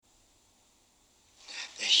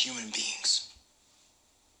human beings.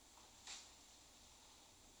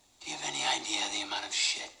 Do you have any idea the amount of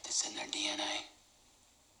shit that's in their DNA?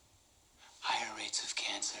 Higher rates of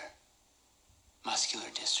cancer, muscular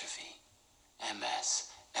dystrophy, MS,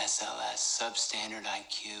 SLS, substandard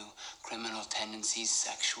IQ, criminal tendencies,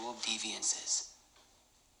 sexual deviances.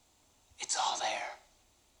 It's all there.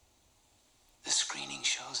 The screening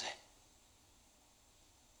shows it.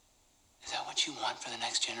 Is that what you want for the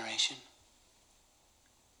next generation?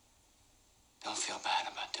 Don't feel bad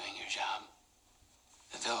about doing your job.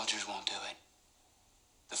 The villagers won't do it.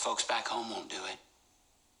 The folks back home won't do it.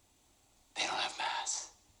 They don't have mass.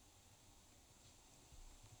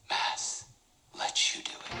 Mass lets you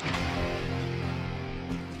do it.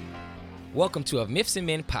 Welcome to Of Myths and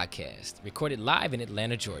Men podcast, recorded live in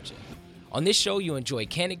Atlanta, Georgia. On this show, you'll enjoy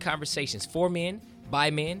candid conversations for men,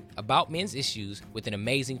 by men, about men's issues with an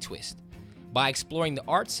amazing twist. By exploring the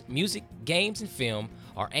arts, music, games, and film,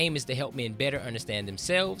 our aim is to help men better understand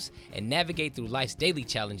themselves and navigate through life's daily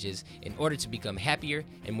challenges in order to become happier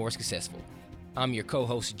and more successful. I'm your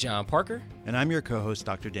co-host, John Parker. And I'm your co-host,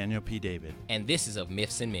 Dr. Daniel P. David. And this is Of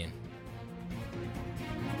Myths and Men.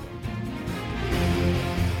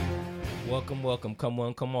 Welcome, welcome, come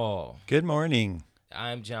one, come all. Good morning.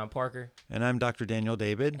 I'm John Parker. And I'm Dr. Daniel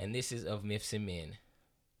David. And this is Of Myths and Men.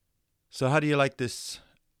 So how do you like this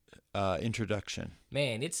introduction?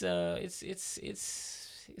 Man, it's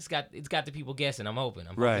got the people guessing. I'm hoping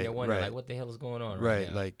Right, they're wondering right. like what the hell is going on Right,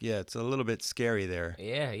 now. like, yeah, it's a little bit scary there.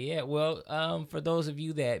 Yeah. Well, for those of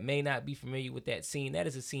you that may not be familiar with that scene, that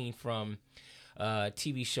is a scene from a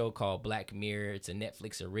TV show called Black Mirror. It's a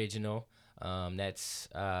Netflix original. That's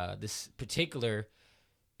this particular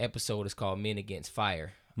episode is called Men Against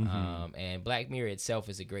Fire. And Black Mirror itself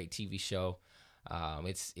is a great TV show.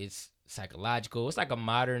 It's psychological. It's like a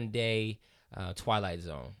modern day Twilight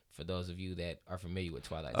Zone. For those of you that are familiar with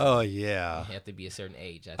Twilight Zone. Oh, yeah. You have to be a certain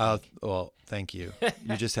age, I think. Well, thank you.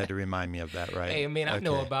 You just had to remind me of that, right? Hey, man, I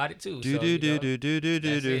know about it too.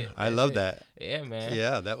 Do. I love that. Yeah, man.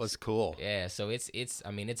 Yeah, that was cool. Yeah, so it's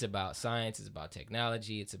about science, it's about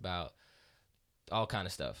technology, it's about all kind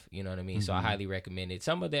of stuff. You know what I mean? So I highly recommend it.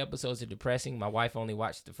 Some of the episodes are depressing. My wife only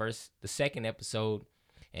watched the second episode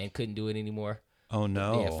and couldn't do it anymore. Oh,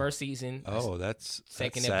 no. Yeah, first season. Oh, that's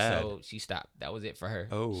second sad. episode, she stopped. That was it for her.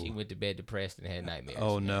 Oh. She went to bed depressed and had nightmares.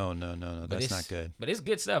 Oh, man. no. That's not good. But it's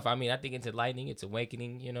good stuff. I mean, I think it's enlightening. It's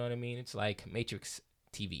awakening. You know what I mean? It's like Matrix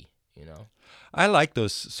TV, you know? I like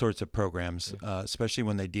those sorts of programs, especially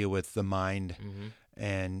when they deal with the mind.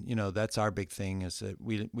 And, that's our big thing is that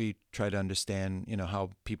we try to understand, how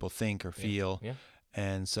people think or feel. Yeah.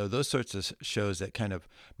 And so those sorts of shows that kind of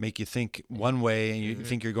make you think one way and you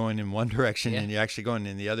think you're going in one direction and you're actually going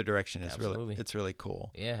in the other direction is really cool.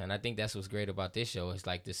 Yeah, and I think that's what's great about this show. It's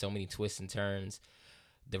like there's so many twists and turns.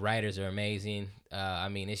 The writers are amazing. I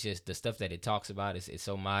mean, it's just the stuff that it talks about is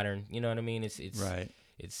so modern. You know what I mean? It's right.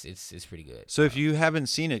 It's pretty good. So if you haven't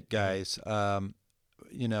seen it, guys,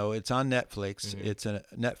 it's on Netflix. It's a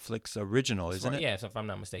Netflix original, isn't it? Yeah, so if I'm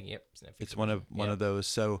not mistaken, yep. It's one of those.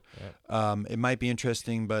 So it might be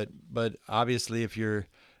interesting, but obviously if you're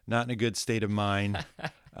not in a good state of mind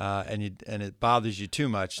and it bothers you too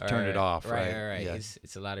much, turn it off. Right. Yeah.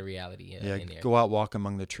 It's a lot of reality in there. Go out, walk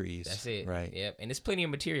among the trees. That's it. Right. Yep. And it's plenty of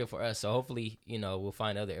material for us. So hopefully, we'll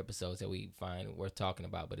find other episodes that we find worth talking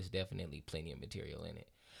about, but it's definitely plenty of material in it.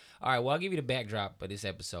 All right, well, I'll give you the backdrop of this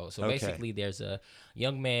episode. So basically, there's a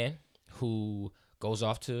young man who goes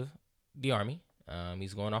off to the army.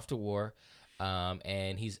 He's going off to war,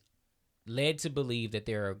 and he's led to believe that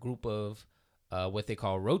there are a group of what they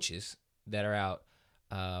call roaches that are out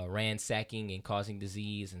ransacking and causing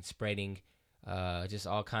disease and spreading just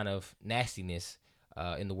all kind of nastiness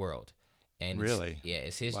in the world. And really?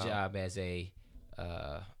 It's his job as a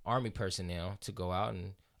army personnel to go out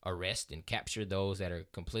and arrest and capture those that are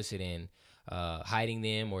complicit in hiding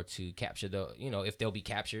them, or to capture if they'll be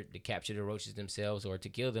captured, to capture the roaches themselves or to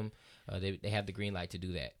kill them. They have the green light to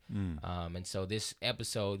do that. And so this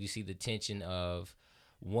episode, you see the tension of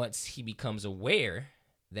once he becomes aware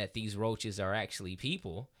that these roaches are actually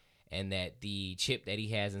people, and that the chip that he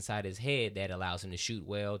has inside his head that allows him to shoot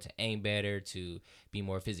well, to aim better, to be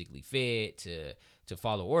more physically fit, to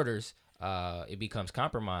follow orders, it becomes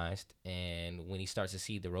compromised. And when he starts to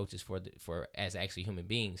see the roaches for as actually human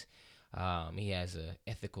beings, he has a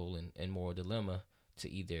ethical and moral dilemma to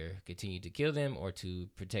either continue to kill them or to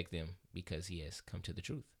protect them, because he has come to the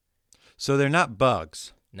truth. So they're not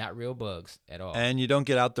bugs. Not real bugs at all. And you don't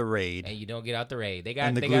get out the raid. They got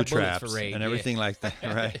and the they glue got traps bullets for raid and everything like that,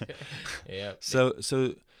 right? Yeah. So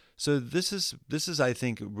this is I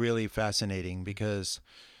think really fascinating, because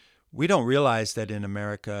we don't realize that in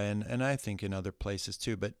America, and I think in other places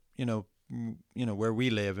too, but where we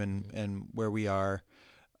live and where we are,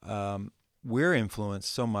 we're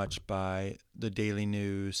influenced so much by the daily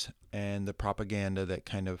news and the propaganda that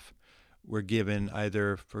kind of we're given,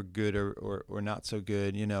 either for good or not so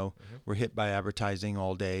good. We're hit by advertising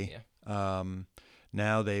all day. Yeah.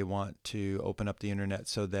 Now they want to open up the internet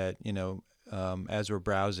so that, as we're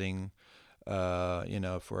browsing,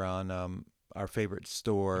 if we're on our favorite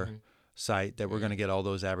store site, that we're going to get all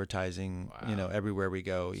those advertising, everywhere we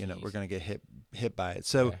go. Jeez. We're going to get hit by it.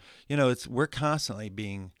 So, we're constantly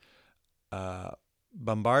being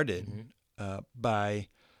bombarded by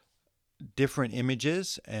different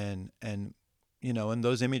images, and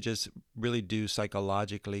those images really do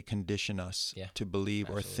psychologically condition us to believe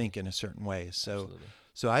or think in a certain way.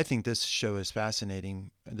 So I think this show is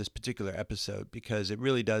fascinating, this particular episode, because it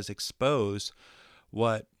really does expose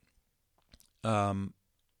what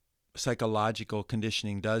psychological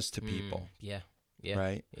conditioning does to people. Yeah.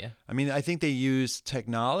 Right? Yeah. I mean, I think they use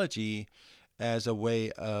technology as a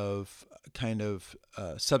way of kind of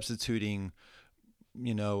substituting,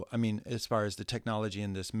 as far as the technology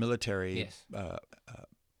in this military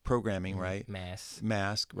programming, right?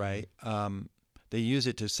 Mask, right? They use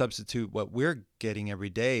it to substitute what we're getting every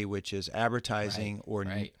day, which is advertising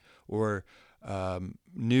or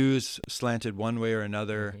news slanted one way or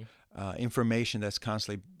another, information that's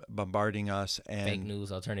constantly bombarding us, and fake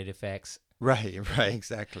news, alternative facts. Right,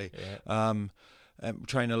 exactly. I'm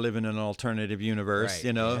trying to live in an alternative universe,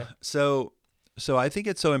 So I think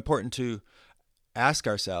it's so important to ask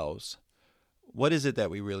ourselves, what is it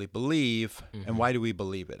that we really believe, and why do we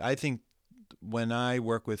believe it? I think when I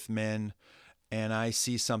work with men and I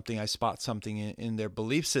see something, I spot something in their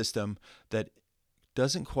belief system that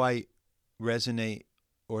doesn't quite resonate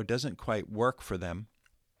or doesn't quite work for them,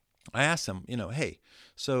 I ask them, hey,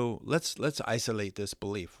 so let's isolate this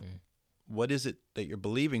belief. What is it that you're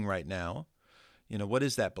believing right now? What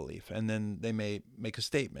is that belief? And then they may make a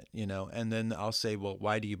statement, and then I'll say, well,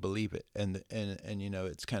 why do you believe it? And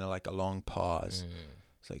it's kind of like a long pause.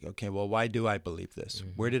 It's like, okay, well, why do I believe this?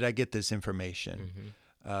 Where did I get this information?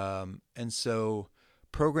 And so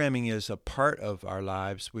programming is a part of our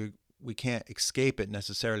lives. We can't escape it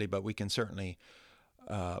necessarily, but we can certainly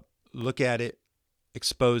look at it,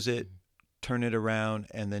 expose it, turn it around,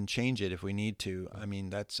 and then change it if we need to. I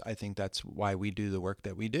mean, I think that's why we do the work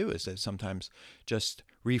that we do, is that sometimes just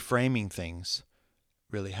reframing things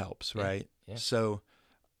really helps, right? Yeah. So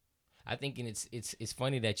I think, and it's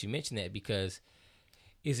funny that you mentioned that, because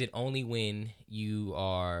is it only when you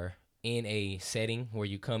are in a setting where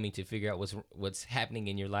you're coming to figure out what's happening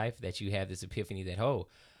in your life that you have this epiphany that,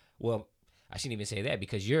 I shouldn't even say that,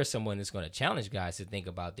 because you're someone that's going to challenge guys to think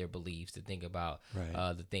about their beliefs, to think about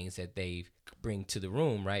the things that they bring to the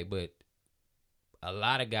room, right? But a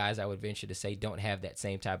lot of guys, I would venture to say, don't have that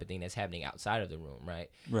same type of thing that's happening outside of the room, right?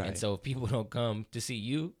 And so if people don't come to see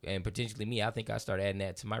you, and potentially me, I think I start adding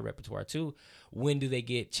that to my repertoire too. When do they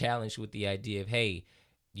get challenged with the idea of, hey,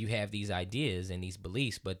 you have these ideas and these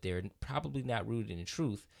beliefs, but they're probably not rooted in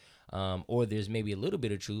truth? Or there's maybe a little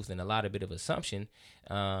bit of truth and a lot of bit of assumption,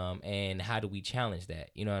 and how do we challenge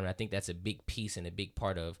that? And I think that's a big piece and a big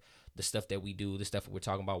part of the stuff that we do, the stuff that we're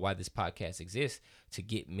talking about, why this podcast exists, to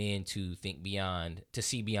get men to think beyond, to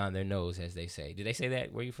see beyond their nose, as they say. Did they say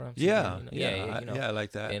that? Where you from? Yeah, I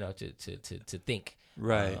like that. To think,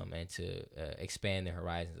 right, and to expand their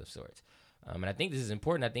horizons of sorts. And I think this is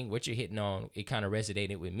important. I think what you're hitting on, it kind of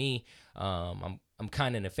resonated with me. I'm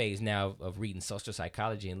kind of in a phase now of reading social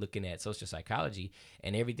psychology and looking at social psychology,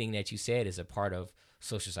 and everything that you said is a part of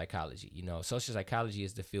social psychology. Social psychology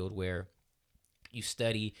is the field where you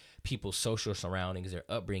study people's social surroundings, their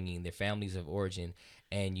upbringing, their families of origin,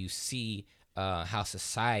 and you see how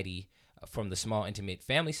society, from the small, intimate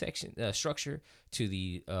family structure to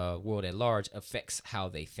the world at large, affects how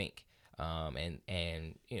they think. And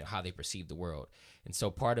how they perceive the world. And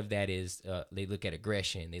so part of that is they look at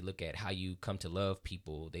aggression, they look at how you come to love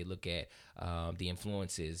people, they look at the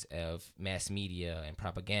influences of mass media and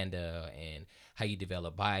propaganda, and how you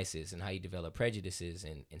develop biases and how you develop prejudices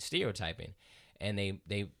and stereotyping. And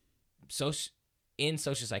in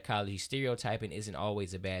social psychology, stereotyping isn't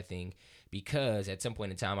always a bad thing, because at some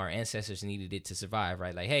point in time our ancestors needed it to survive,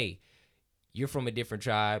 right? Like, hey, you're from a different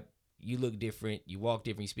tribe, you look different, you walk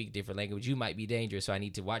different, you speak a different language, you might be dangerous, so I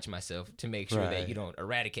need to watch myself to make sure that you don't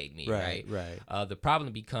eradicate me, right? Right. The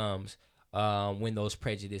problem becomes when those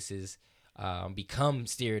prejudices become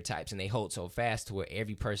stereotypes, and they hold so fast to where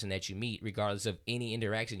every person that you meet, regardless of any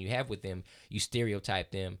interaction you have with them, you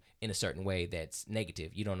stereotype them in a certain way that's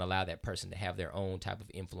negative. You don't allow that person to have their own type of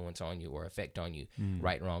influence on you or effect on you,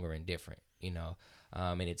 right, wrong, or indifferent, and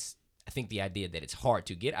I think the idea that it's hard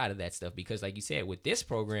to get out of that stuff because, like you said, with this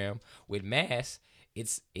program, with mass,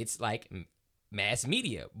 it's like mass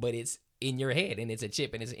media, but it's in your head, and it's a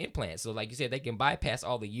chip, and it's an implant. So like you said, they can bypass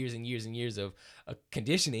all the years and years and years of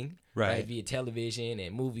conditioning, right, via television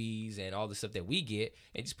and movies and all the stuff that we get,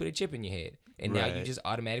 and just put a chip in your head. And now you just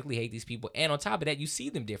automatically hate these people. And on top of that, you see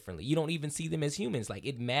them differently. You don't even see them as humans. Like,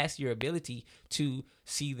 it masks your ability to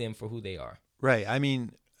see them for who they are. Right. I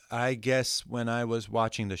mean, I guess when I was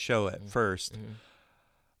watching the show at first,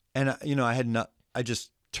 and I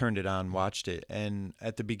just turned it on, watched it, and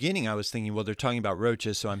at the beginning I was thinking, well, they're talking about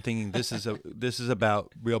roaches, so I'm thinking this is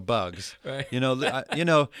about real bugs. Right.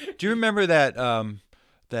 Do you remember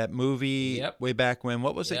that movie way back when?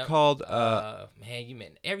 What was it called? Man, you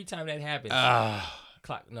meant every time that happens.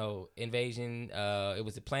 Invasion. It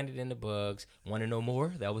was the Planet and the Bugs. Want to know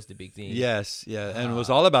more? That was the big thing. Yes, yeah, and it was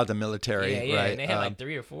all about the military, yeah, right? And they had like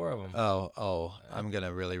 3 or 4 of them. I'm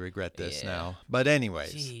gonna really regret this now. But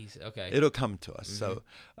anyways, jeez, okay, it'll come to us. So,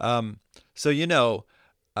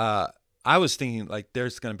 I was thinking like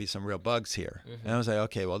there's gonna be some real bugs here, and I was like,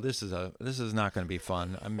 okay, well, this is not gonna be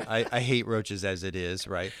fun. I hate roaches as it is,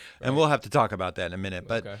 right? And we'll have to talk about that in a minute.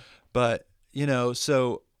 But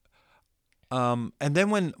so. And then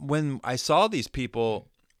when I saw these people,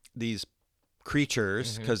 these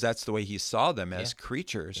creatures, because that's the way he saw them, as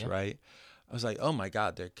creatures, right? I was like, oh my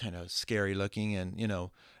God, they're kind of scary looking, and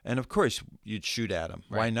and of course you'd shoot at them.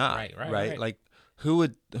 Why not? Right. Like who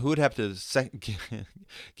would have to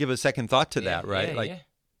give a second thought to that, right?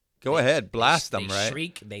 Go ahead, blast them, right? They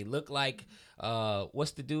shriek. They look like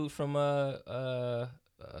what's the dude from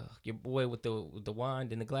your boy with the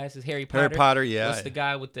wand and the glasses, Harry Potter. Harry Potter, yeah. What's the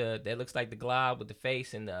guy with that looks like the glob with the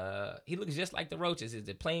face, and he looks just like the roaches. It's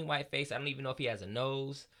a plain white face. I don't even know if he has a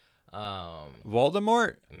nose.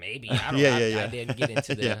 Voldemort? Maybe. I don't know. I didn't get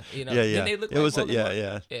into the Didn't they look like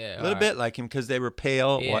Voldemort? A little bit like him because they were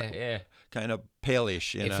pale. Yeah. Kind of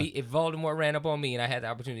palish, If Voldemort ran up on me and I had the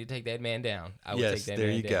opportunity to take that man down, I would take that man down. Yes,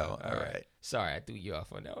 there you go. All right. Sorry, I threw you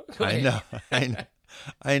off on that.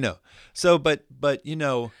 I know. So, but but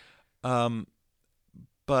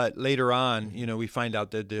later on, we find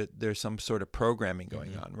out that there's some sort of programming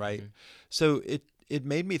going on, right? So it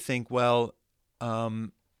made me think, well, a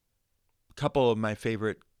couple of my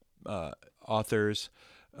favorite authors,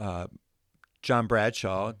 John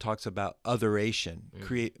Bradshaw talks about otheration,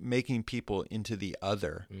 making people into the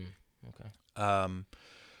other. Okay.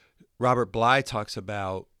 Robert Bly talks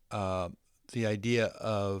about the idea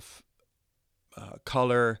of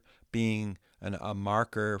color being a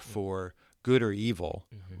marker for good or evil,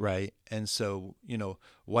 right? And so,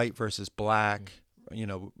 white versus black,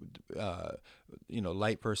 light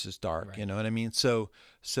versus dark, right. You know what I mean? So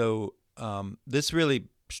this really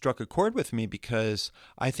struck a chord with me because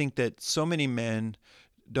I think that so many men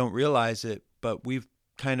don't realize it, but we've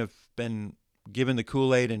kind of been given the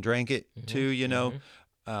Kool-Aid and drank it too,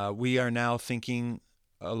 we are now thinking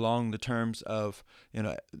along the terms of,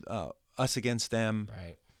 us against them,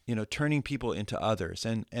 right. Turning people into others.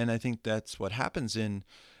 And I think that's what happens in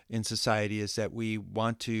society is that we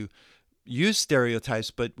want to use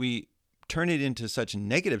stereotypes, but we turn it into such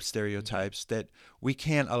negative stereotypes that we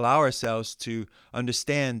can't allow ourselves to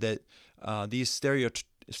understand that these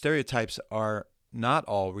stereotypes are not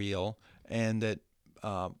all real, and that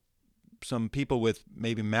some people with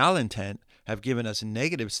maybe malintent have given us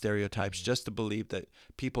negative stereotypes just to believe that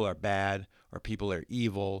people are bad or people are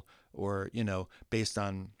evil, or based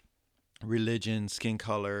on religion, skin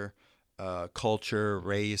color, culture,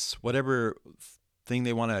 race, whatever thing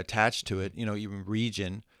they want to attach to it, even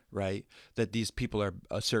region, right? That these people are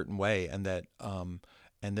a certain way, and that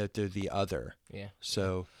they're the other. Yeah.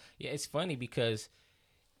 So it's funny because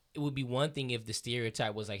it would be one thing if the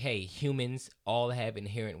stereotype was like, hey, humans all have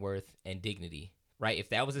inherent worth and dignity. Right? If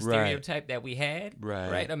that was a stereotype that we had,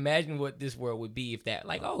 right? Imagine what this world would be if that,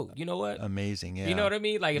 like, oh, you know what? Amazing, yeah. You know what I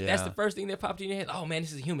mean? Like, if that's the first thing that popped in your head, oh, man,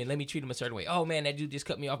 this is a human. Let me treat him a certain way. Oh, man, that dude just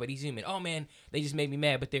cut me off, but he's human. Oh, man, they just made me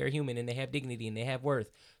mad, but they're a human, and they have dignity, and they have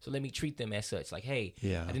worth. So let me treat them as such. Like, hey,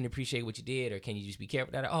 I didn't appreciate what you did, or can you just be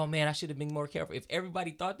careful? Oh, man, I should have been more careful. If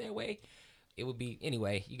everybody thought that way, it would be,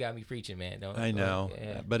 anyway, you got me preaching, man. I know,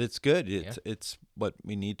 but it's good. It's what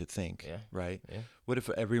we need to think, right? Yeah. What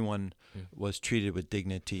if everyone was treated with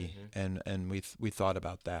dignity, and we thought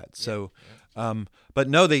about that? So, but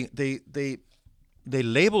no, they they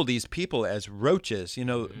label these people as roaches,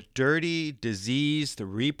 dirty, diseased,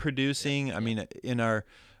 reproducing. I mean, in our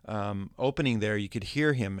opening there, you could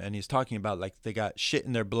hear him, and he's talking about like they got shit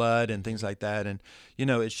in their blood and things like that. And,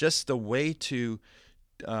 it's just a way to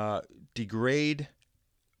degrade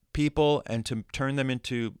people and to turn them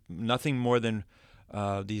into nothing more than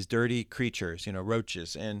these dirty creatures,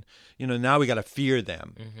 roaches. And, now we got to fear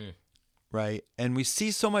them, right? And we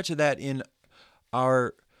see so much of that in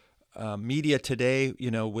our media today,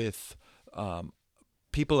 with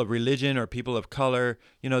people of religion or people of color,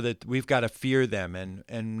 that we've got to fear them.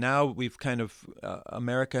 And now we've kind of,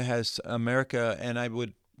 America, and I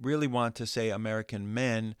would really want to say American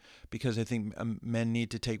men, because I think men need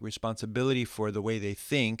to take responsibility for the way they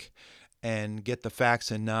think and get the facts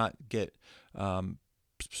and not get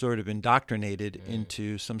sort of indoctrinated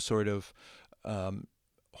into some sort of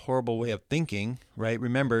horrible way of thinking, right?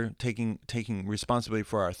 Remember, taking responsibility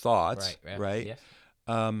for our thoughts, right?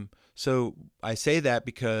 Yes. So I say that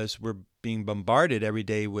because we're being bombarded every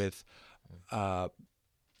day with,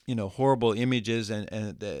 horrible images and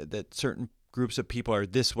that certain groups of people are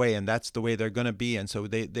this way and that's the way they're going to be, and so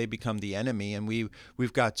they become the enemy, and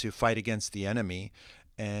we've got to fight against the enemy,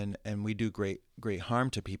 and we do great harm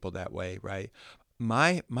to people that way, right?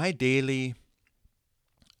 My daily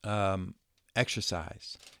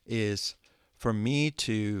exercise is for me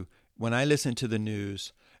to, when I listen to the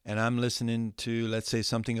news and I'm listening to, let's say,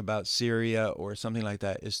 something about Syria or something like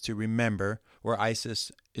that, is to remember, or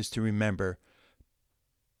ISIS, is to remember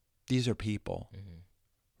these are people,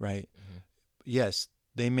 right? Yes,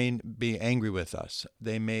 they may be angry with us.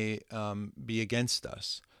 They may be against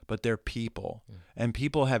us, but they're people, and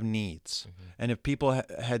people have needs. And if people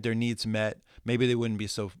had their needs met, maybe they wouldn't be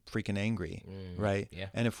so freaking angry, right? Yeah.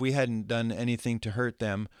 And if we hadn't done anything to hurt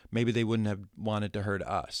them, maybe they wouldn't have wanted to hurt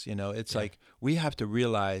us. It's like we have to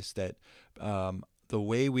realize that the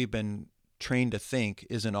way we've been trained to think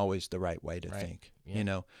isn't always the right way to think.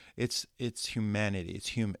 Yeah. It's humanity. It's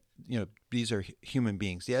human. These are human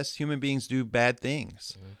beings. Yes, human beings do bad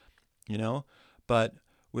things, but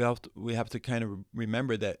we have to kind of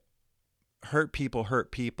remember that hurt people,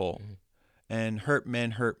 and hurt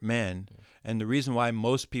men. And the reason why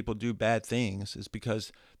most people do bad things is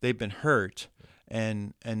because they've been hurt,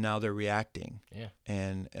 and now they're reacting. Yeah.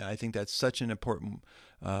 And I think that's such an important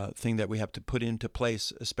thing that we have to put into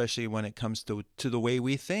place, especially when it comes to the way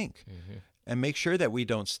we think, and make sure that we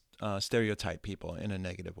don't stereotype people in a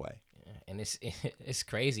negative way. Yeah. And it's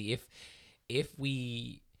crazy if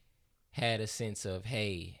we had a sense of,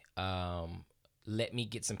 hey, let me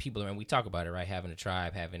get some people around. We talk about it, right? Having a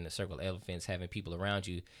tribe, having a circle of elephants, having people around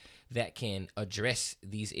you that can address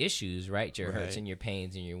these issues, right? Your hurts and your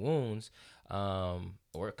pains and your wounds,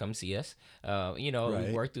 or come see us. We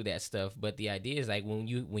work through that stuff. But the idea is like when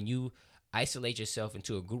you isolate yourself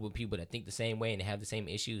into a group of people that think the same way and have the same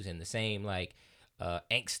issues and the same like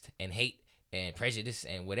angst and hate and prejudice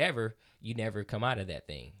and whatever, you never come out of that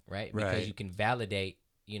thing, right? Because you can validate,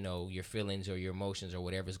 your feelings or your emotions or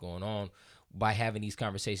whatever's going on by having these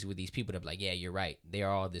conversations with these people that be like, yeah, you're right. They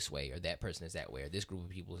are all this way, or that person is that way, or this group of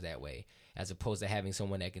people is that way, as opposed to having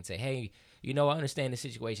someone that can say, hey, I understand the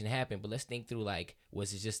situation happened, but let's think through, like,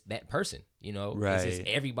 was it just that person? Is this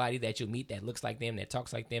everybody that you'll meet that looks like them, that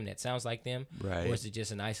talks like them, that sounds like them? Right. Or is it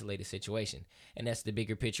just an isolated situation? And that's the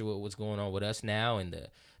bigger picture of what's going on with us now, and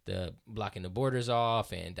the blocking the borders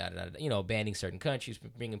off and banning certain countries,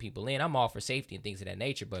 bringing people in. I'm all for safety and things of that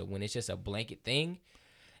nature, but when it's just a blanket thing,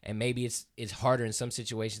 and maybe it's harder in some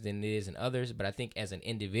situations than it is in others, but I think as an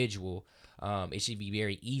individual, it should be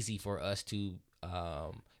very easy for us to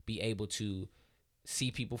be able to see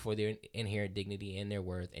people for their inherent dignity and their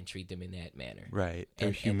worth and treat them in that manner. Right.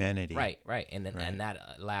 Their humanity. Right. And not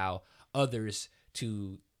allow others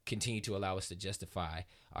to continue to allow us to justify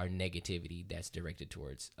our negativity that's directed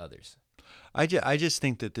towards others. I just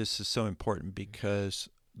think that this is so important because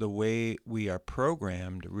the way we are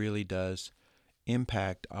programmed really does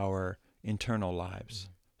impact our internal lives.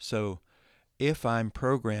 So if I'm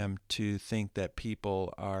programmed to think that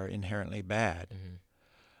people are inherently bad,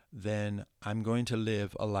 then I'm going to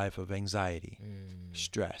live a life of anxiety,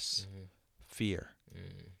 stress, fear.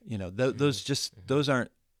 Those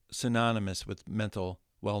aren't synonymous with mental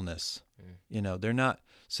wellness. They're not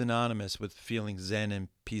synonymous with feeling zen and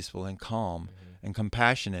peaceful and calm and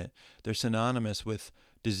compassionate. They're synonymous with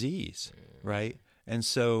disease, right? And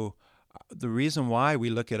so the reason why we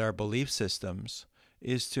look at our belief systems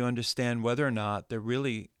is to understand whether or not they're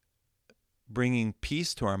really bringing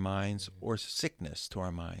peace to our minds or sickness to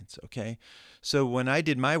our minds, okay? So when I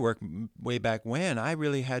did my work way back when, I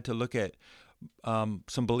really had to look at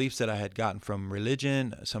some beliefs that I had gotten from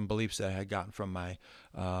religion, some beliefs that I had gotten from my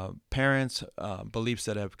parents, beliefs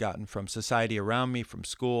that I've gotten from society around me, from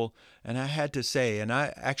school. And I had to say, and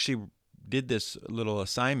I actually did this little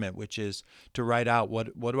assignment, which is to write out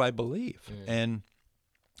what do I believe. And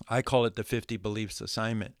I call it the 50 beliefs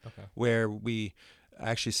assignment, where we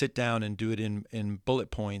actually sit down and do it in bullet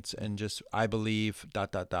points and just, I believe, ...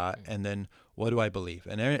 And then what do I believe?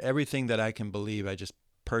 And everything that I can believe, I just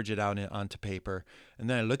purge it out onto paper. And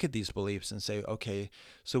then I look at these beliefs and say, okay,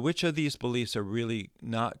 so which of these beliefs are really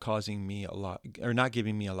not causing me a lot, or not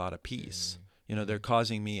giving me a lot of peace? You know, they're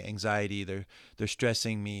causing me anxiety. They're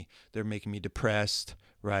stressing me. They're making me depressed,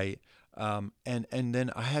 right? And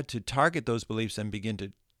then I had to target those beliefs and begin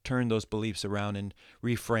to turn those beliefs around and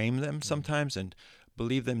reframe them sometimes and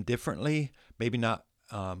believe them differently. Maybe not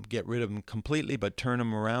get rid of them completely, but turn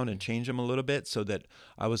them around and change them a little bit, so that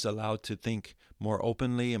I was allowed to think more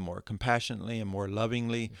openly and more compassionately and more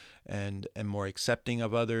lovingly and more accepting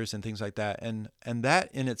of others and things like that. And that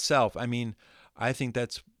in itself, I mean, I think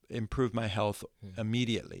that's improved my health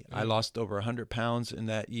immediately. I lost over 100 pounds in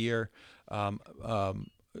that year. You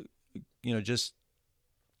know, just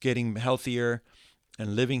getting healthier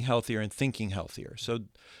and living healthier and thinking healthier. So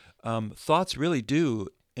thoughts really do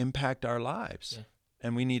impact our lives,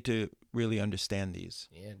 and we need to really understand these.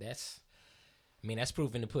 Yeah, that's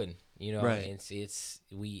proof in the pudding, you know. Right.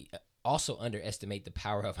 We also underestimate the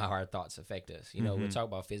power of how our thoughts affect us. You know, we talk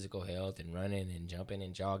about physical health and running and jumping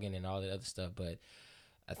and jogging and all that other stuff, but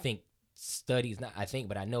I think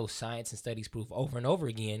I know science and studies prove over and over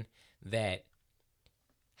again that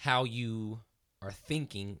how you are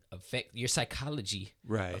thinking affect your psychology,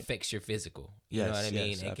 affects your physical. You know what I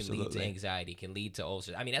mean? It can lead to anxiety, can lead to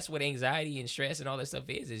ulcers. I mean, that's what anxiety and stress and all that stuff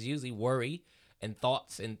is usually worry and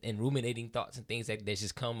thoughts and ruminating thoughts and things that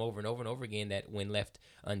just come over and over and over again, that when left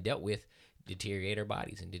undealt with, deteriorate our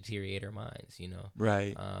bodies and deteriorate our minds, you know?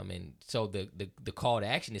 Right. And so the call to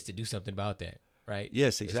action is to do something about that, right?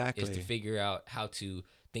 Yes, exactly. Is to figure out how to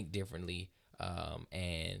think differently,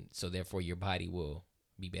 and so therefore your body will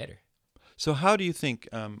be better. So how do you think,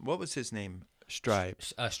 what was his name? Stripe.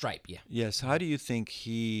 Stripe, yeah. Yes. How do you think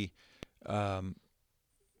he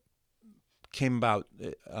came about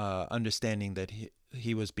understanding that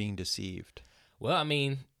he was being deceived? Well, I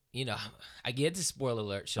mean, you know, I get the spoiler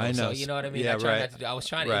alert show, I know. So you know what I mean? Yeah, I try right. not to I was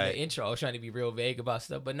trying to, in the intro, I was trying to be real vague about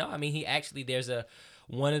stuff, but no, I mean, he actually,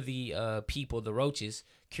 one of the people, the roaches,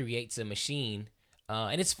 creates a machine.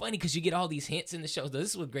 And it's funny because you get all these hints in the show.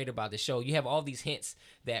 This is what's great about the show. You have all these hints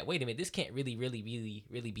that, wait a minute, this can't really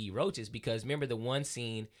be roaches, because remember the one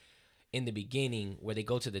scene in the beginning where they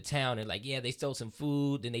go to the town and like, yeah, they stole some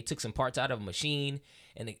food, then they took some parts out of a machine,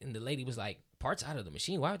 and the lady was like, parts out of the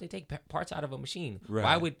machine? Why would they take parts out of a machine? Right.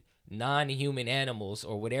 Why would non-human animals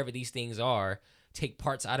or whatever these things are take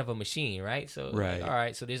parts out of a machine, right? So, right. Like, all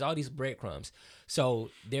right, so there's all these breadcrumbs.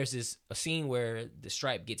 So there's a scene where the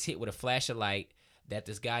Stripe gets hit with a flash of light that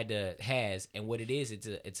this guy has, and what it is,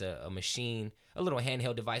 it's a machine, a little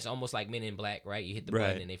handheld device, almost like Men in Black, right? You hit the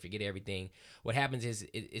button and they forget everything. What happens is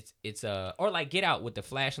it's or like Get Out with the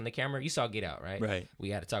flash on the camera. You saw Get Out, right? Right. We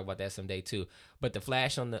got to talk about that someday too. But the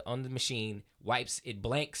flash on the machine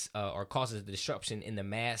blanks or causes the disruption in the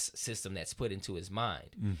mass system that's put into his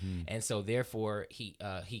mind, and so therefore he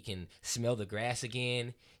can smell the grass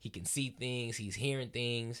again. He can see things. He's hearing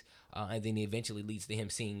things. And then it eventually leads to him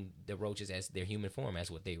seeing the roaches as their human form, as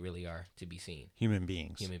what they really are to be seen. Human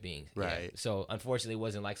beings. Yeah. Right. So unfortunately, it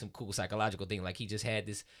wasn't like some cool psychological thing. Like he just had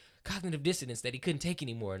this cognitive dissonance that he couldn't take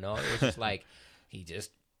anymore. No, it was just like he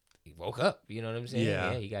woke up. You know what I'm saying?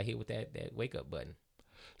 Yeah. He got hit with that wake up button.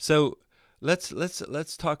 So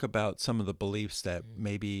let's talk about some of the beliefs that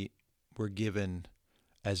maybe were given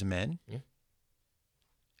as men. Yeah.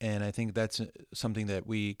 And I think that's something that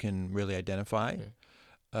we can really identify.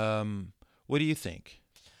 What do you think?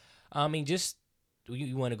 I mean, just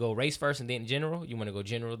you want to go race first and then general? You want to go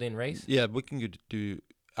general then race? Yeah, we can do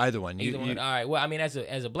either one. Either one. All right. Well, I mean, as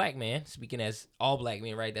a black man, speaking as all black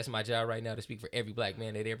men, right? That's my job right now, to speak for every black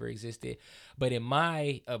man that ever existed. But in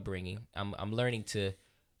my upbringing, I'm learning to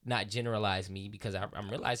not generalize me, because I'm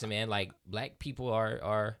realizing, man, like black people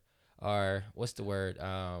are what's the word?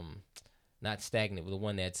 Not stagnant, but the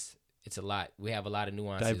one that's, it's a lot. We have a lot of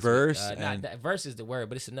nuances. Diverse. Not diverse is the word,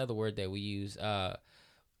 but it's another word that we use. Or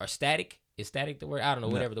static. Is static the word? I don't know.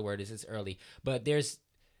 Whatever the word is. It's early. But there's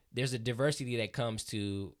a diversity that comes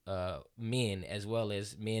to men, as well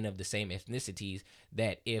as men of the same ethnicities,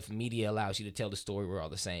 that if media allows you to tell the story, we're all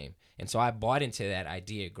the same. And so I bought into that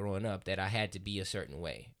idea growing up, that I had to be a certain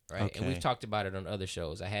way, right? Okay. And we've talked about it on other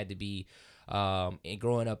shows. I had to be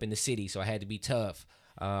growing up in the city, so I had to be tough.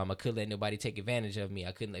 I couldn't let nobody take advantage of me.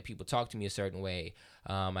 I couldn't let people talk to me a certain way.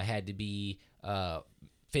 I had to be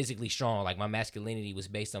physically strong. Like my masculinity was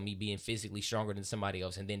based on me being physically stronger than somebody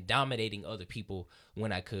else, and then dominating other people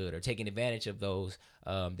when I could, or taking advantage of those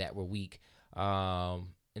that were weak.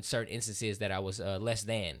 In certain instances that I was less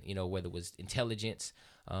than, whether it was intelligence,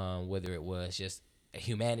 whether it was just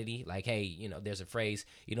humanity. Like, hey, there's a phrase,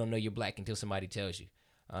 you don't know you're black until somebody tells you.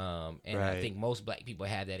 And Right. I think most black people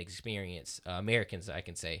have that experience. Americans, I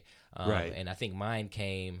can say. Right. And I think mine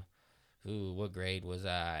came, what grade was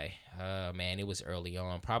I? Man, it was early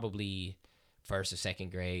on, probably first or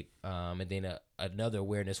second grade. And then another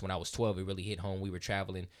awareness when I was 12, it really hit home. We were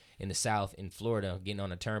traveling in the South in Florida, getting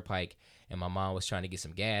on a turnpike, and my mom was trying to get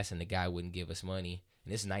some gas, and the guy wouldn't give us money.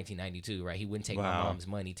 And this is 1992, right? He wouldn't take my Wow. mom's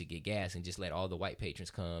money to get gas and just let all the white patrons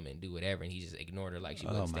come and do whatever. And he just ignored her like she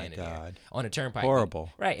wasn't Oh, my standing there God. on a turnpike. Horrible.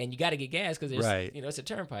 Right. And you got to get gas because Right. it's a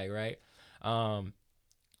turnpike, right?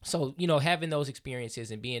 So, having those experiences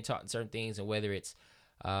and being taught certain things, and whether it's,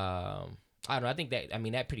 I don't know, I think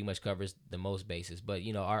that pretty much covers the most bases. But,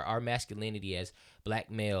 our masculinity as black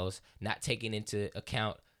males, not taking into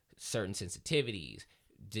account certain sensitivities,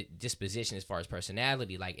 disposition as far as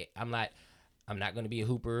personality. Like, I'm not going to be a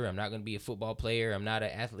hooper. I'm not going to be a football player. I'm not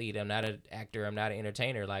an athlete. I'm not an actor. I'm not an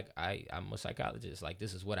entertainer. Like, I'm a psychologist. Like,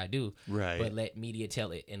 this is what I do. Right. But let media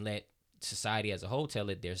tell it, and let society as a whole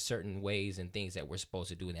tell it. There's certain ways and things that we're supposed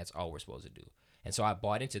to do, and that's all we're supposed to do. And so I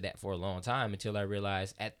bought into that for a long time until I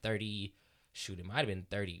realized at 30, it might have been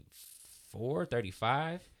 34,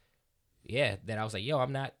 35. Yeah, that I was like, yo,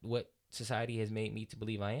 I'm not what society has made me to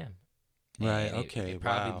believe I am. Right. And Okay. it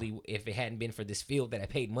probably, if it hadn't been for this field that I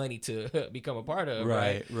paid money to become a part of,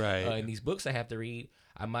 Right. and these books I have to read,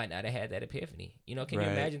 I might not have had that epiphany. Can you Right.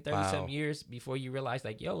 imagine 30 Wow. some years before you realize,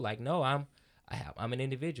 like, yo, like, no, I'm an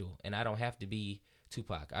individual, and I don't have to be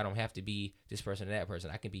Tupac. I don't have to be this person or that person.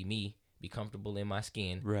 I can be me, be comfortable in my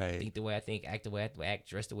skin, Right. think the way I think, act the way I act,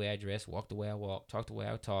 dress the way I dress, walk the way I walk, talk the way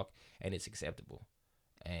I talk, and it's acceptable.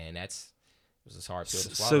 And it was a hard pill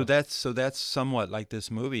to swallow. So that's somewhat like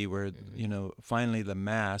this movie where finally the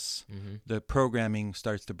mass, the programming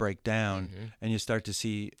starts to break down, and you start to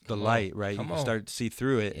see the light, right? You start to see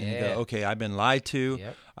through it, and you go, okay, I've been lied to,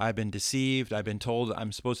 Yep. I've been deceived, I've been told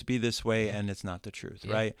I'm supposed to be this way, and it's not the truth,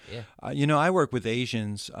 right? Yeah. I work with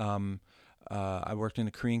Asians. I worked in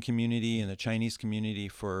the Korean community and the Chinese community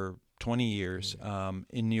for 20 years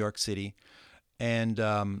in New York City, and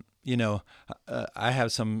I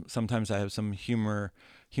have sometimes I have some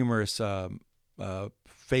humorous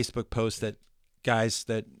Facebook posts that guys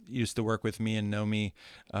that used to work with me and know me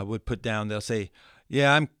would put down. They'll say,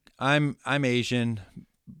 "Yeah, I'm Asian,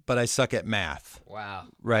 but I suck at math." Wow.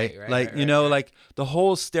 Right? Like the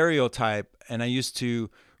whole stereotype. And I used to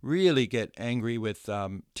really get angry with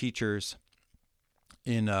teachers.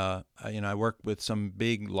 I worked with some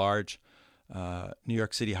big, large New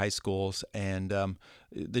York City high schools, and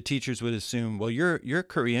the teachers would assume, well, you're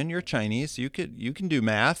Korean, you're Chinese, you can do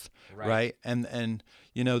math, right? And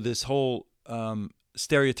this whole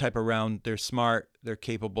stereotype around they're smart, they're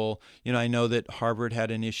capable. I know that Harvard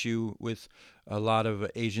had an issue with a lot of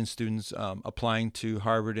Asian students applying to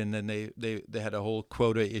Harvard, and then they had a whole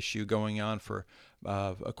quota issue going on for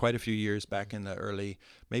quite a few years back in the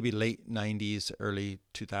maybe late 90s, early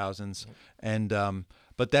 2000s, and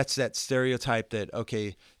but that's that stereotype that,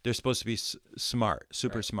 okay, they're supposed to be smart,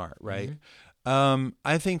 super smart, right?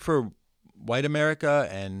 I think for white America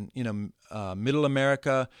and middle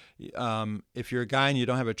America, if you're a guy and you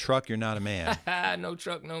don't have a truck, you're not a man. No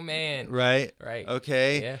truck, no man. Right.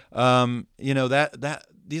 Okay. Yeah. That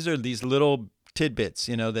these are these little tidbits,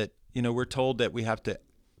 that we're told that we have to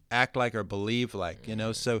act like or believe like,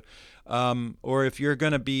 so or if you're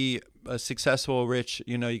going to be a successful, rich,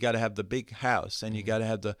 you got to have the big house, and you got to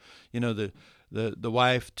have the the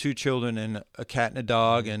wife, 2 children, and a cat and a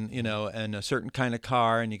dog, and and a certain kind of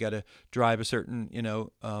car, and you got to drive a certain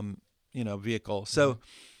vehicle. So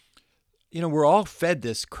we're all fed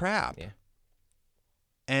this crap. Yeah.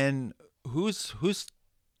 And who's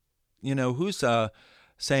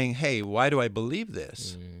saying, hey, why do I believe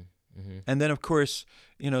this? And then, of course,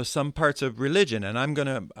 some parts of religion, and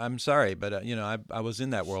I'm sorry, but I was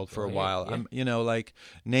in that world for a while. Yeah. I'm like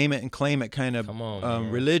name it and claim it kind of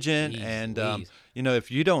religion. Please, and please.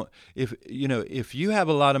 if you have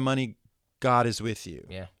a lot of money, God is with you.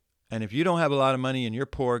 Yeah. And if you don't have a lot of money and you're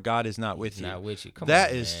poor, God is not with you. Not with you. Come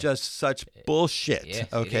That on, is man. just such bullshit. Yes,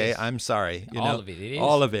 it okay, is. I'm sorry. All of it. It is.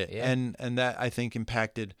 All of it. Yeah. And that, I think,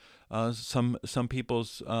 impacted some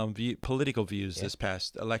people's political views this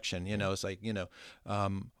past election. You know, it's like, you know,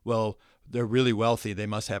 well, they're really wealthy, they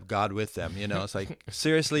must have God with them. You know, it's like,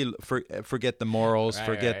 seriously, forget the morals,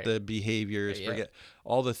 forget the behaviors, forget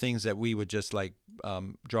all the things that we would just like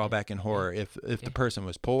draw back in horror if the person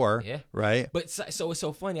was poor, right? But so it's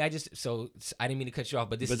so funny. I didn't mean to cut you off,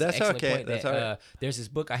 but this is that's an excellent okay. point. That's that all right. There's this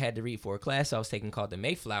book I had to read for a class I was taking called The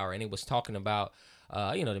Mayflower, and it was talking about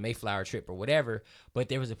you know, the Mayflower trip or whatever. But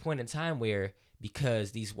there was a point in time where,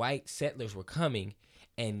 because these white settlers were coming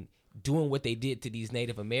and doing what they did to these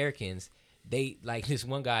Native Americans, they, like, this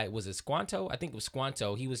one guy, was it Squanto? I think it was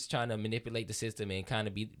Squanto. He was trying to manipulate the system and kind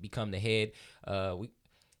of become the head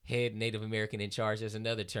Native American in charge. There's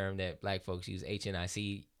another term that black folks use,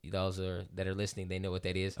 HNIC. Those that are listening, they know what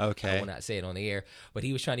that is. Okay. I will not say it on the air. But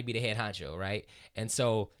he was trying to be the head honcho, right? And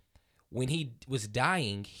so when he was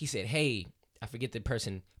dying, he said, hey, I forget the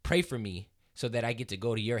person, pray for me so that I get to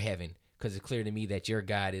go to your heaven, because it's clear to me that your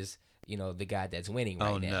God is, you know, the God that's winning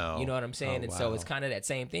right now. No. You know what I'm saying? And so it's kind of that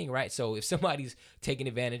same thing, right? So if somebody's taking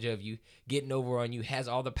advantage of you, getting over on you, has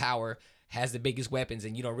all the power, has the biggest weapons,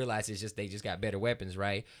 and you don't realize it's just they just got better weapons,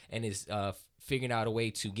 right? And is figuring out a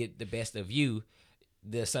way to get the best of you,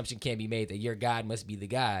 the assumption can be made that your God must be the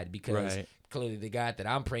God, because clearly the God that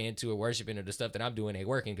I'm praying to or worshiping or the stuff that I'm doing ain't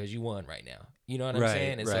working because you won right now. You know what I'm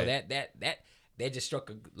saying? And so that just struck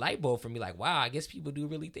a light bulb for me, like, wow, I guess people do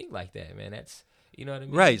really think like that, man. That's, you know what I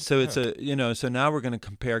mean? Right. So it's so now we're going to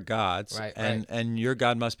compare gods, Right, and your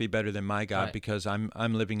God must be better than my God because I'm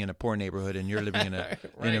living in a poor neighborhood and you're living in a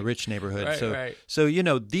in a rich neighborhood. So you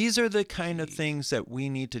know, these are the kind of things that we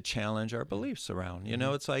need to challenge our beliefs around. You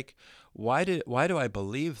know, it's like, why do I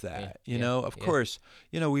believe that? You know, of course,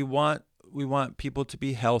 you know, we want people to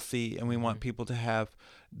be healthy, and we want people to have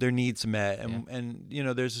their needs met, and you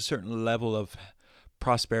know, there's a certain level of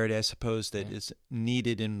prosperity, I suppose, that is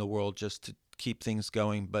needed in the world just to keep things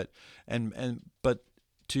going. But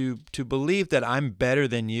to believe that I'm better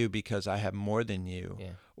than you because I have more than you,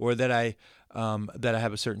 or that I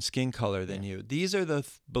have a certain skin color than you. These are the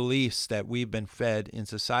beliefs that we've been fed in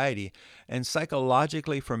society, and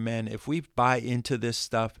psychologically for men, if we buy into this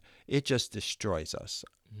stuff, it just destroys us.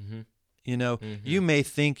 Mm-hmm. You know, you may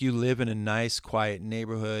think you live in a nice, quiet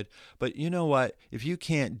neighborhood, but you know what? If you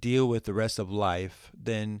can't deal with the rest of life,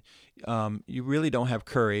 then you really don't have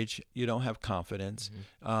courage. You don't have confidence.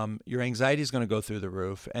 Your anxiety is going to go through the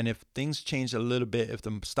roof. And if things change a little bit, if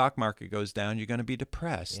the stock market goes down, you're going to be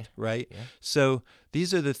depressed, right? Yeah. So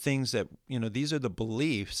these are the things that, you know, these are the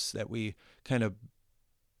beliefs that we kind of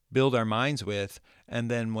build our minds with.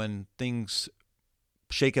 And then when things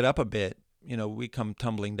shake it up a bit, you know, we come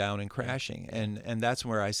tumbling down and crashing, and that's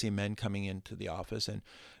where I see men coming into the office, and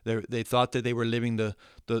they thought that they were living the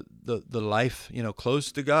life, you know,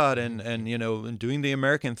 close to God, and you know, and doing the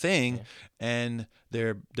American thing, and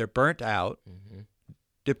they're burnt out,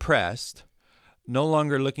 depressed, no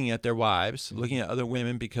longer looking at their wives, looking at other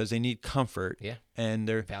women because they need comfort, and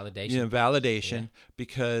their validation,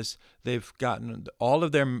 because they've gotten all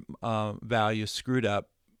of their values screwed up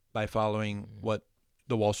by following what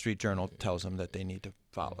the Wall Street Journal tells them that they need to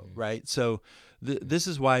follow, right? So this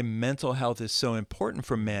is why mental health is so important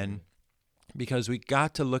for men, because we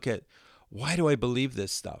got to look at, why do I believe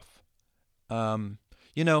this stuff? You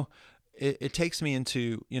know, it takes me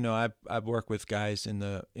into, you know, I've worked with guys in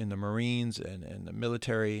the Marines and the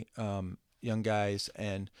military, young guys,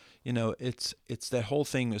 and you know, it's that whole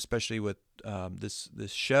thing, especially with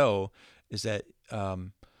this show, is that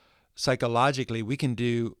psychologically we can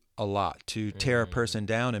do a lot to tear a person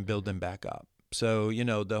down and build them back up. So, you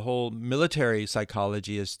know, the whole military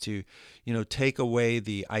psychology is to, you know, take away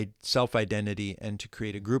the self-identity and to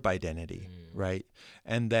create a group identity, right?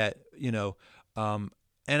 And that, you know, and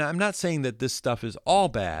I'm not saying that this stuff is all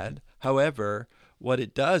bad. However, what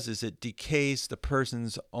it does is it decays the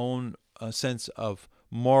person's own sense of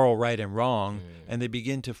moral right and wrong, and they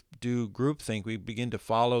begin to do groupthink. We begin to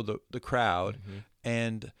follow the crowd,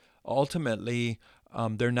 and ultimately,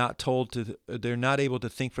 they're not able to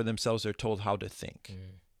think for themselves. They're told how to think,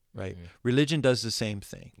 right? Religion does the same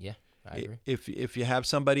thing. Yeah, I agree. If you have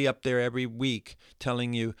somebody up there every week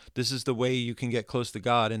telling you this is the way you can get close to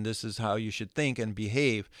God and this is how you should think and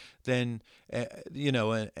behave, then you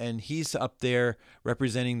know, and he's up there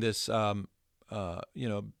representing this, you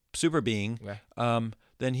know, super being. Right.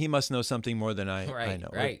 Then he must know something more than I know.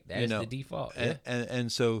 Right, that's the default. Yeah.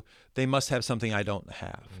 And so they must have something I don't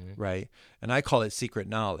have, right? And I call it secret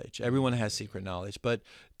knowledge. Everyone has secret knowledge, but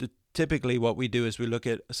typically what we do is we look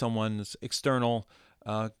at someone's external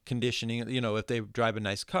conditioning. If they drive a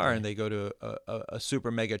nice car and they go to a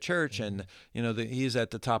super mega church, and he's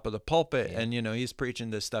at the top of the pulpit, and he's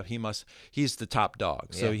preaching this stuff. He's the top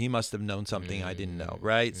dog, so he must have known something I didn't know,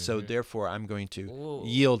 right? So therefore, I'm going to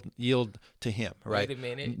yield to him, right? Wait a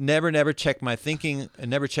minute. Never check my thinking, and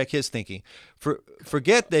never check his thinking.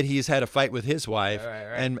 Forget that he's had a fight with his wife,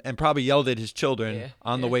 right. and probably yelled at his children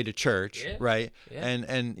on the way to church, right? Yeah.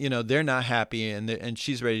 And they're not happy, and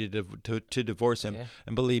she's ready to divorce him.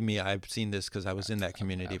 And believe me, I've seen this because I was in that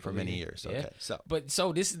community for many years. Yeah. Okay,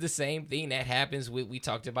 so this is the same thing that happens with, we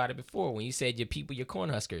talked about it before, when you said your people, your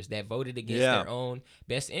Cornhuskers that voted against their own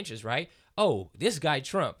best interest, right? Oh, this guy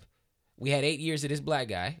Trump. We had 8 years of this black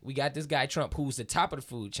guy. We got this guy Trump, who's the top of the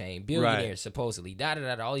food chain, billionaire, supposedly,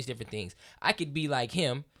 all these different things. I could be like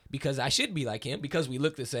him because I should be like him because we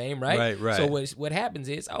look the same, right? Right. So what happens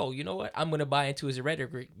is, you know what? I'm going to buy into his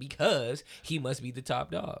rhetoric because he must be the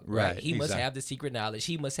top dog, right? He must have the secret knowledge.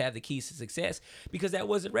 He must have the keys to success, because that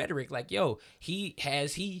wasn't rhetoric. Like,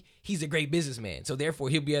 he's a great businessman, so therefore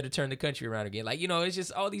he'll be able to turn the country around again. Like, it's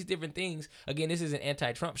just all these different things. Again, this is an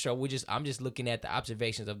anti-Trump show. I'm just looking at the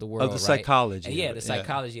observations of the world, of the psychology. And the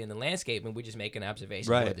psychology and the landscape, and we're just making observations.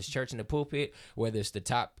 Right. Whether it's church in the pulpit, whether it's the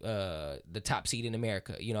top seat in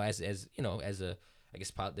America, the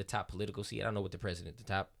top political seat. I don't know what the president,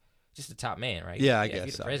 just the top man, right? Yeah, I guess. If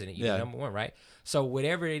you're the president, you're the number one, right? So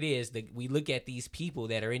whatever it is, we look at these people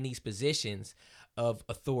that are in these positions of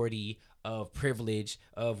authority, of privilege,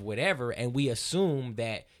 of whatever, and we assume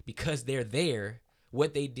that because they're there,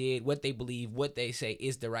 what they did, what they believe, what they say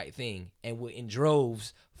is the right thing, and we in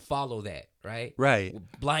droves follow that, right? Right.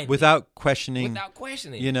 Blindly. Without questioning.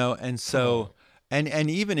 And so, and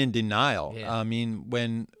even in denial. Yeah. I mean,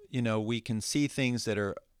 when, we can see things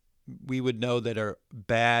that we would know that are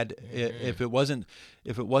bad if it wasn't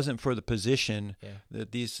for the position,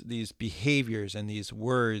 that these behaviors and these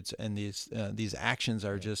words and these actions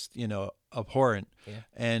are just abhorrent,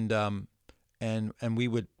 and we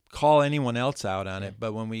would call anyone else out on it.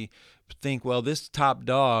 But when we think, well, this top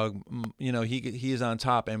dog, he is on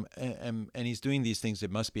top, and he's doing these things,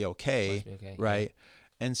 it must be okay, right?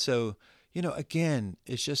 And so, again,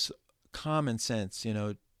 it's just common sense,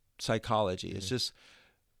 psychology. It's just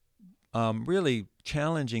really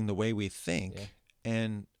challenging the way we think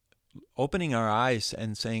and opening our eyes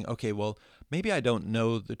and saying, okay, well, maybe I don't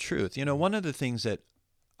know the truth. One of the things that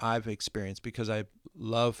I've experienced, because I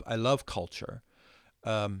love culture,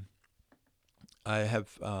 I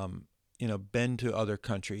have been to other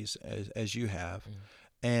countries as you have,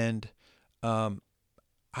 and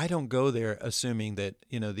I don't go there assuming that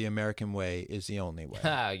the American way is the only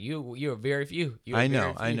way. You're very few. I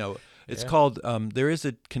know. It's called. There is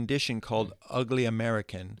a condition called ugly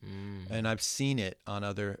American, and I've seen it on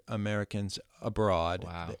other Americans abroad.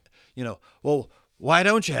 Wow. Well, why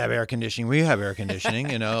don't you have air conditioning? We have air conditioning.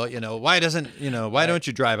 Why doesn't why don't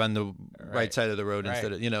you drive on the right side of the road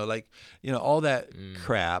instead of all that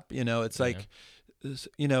crap. It's like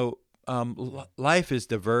life is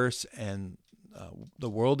diverse, and the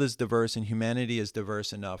world is diverse, and humanity is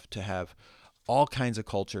diverse enough to have all kinds of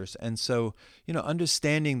cultures. And so,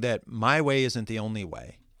 understanding that my way isn't the only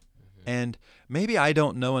way. And maybe I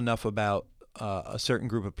don't know enough about a certain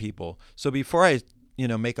group of people. So before I,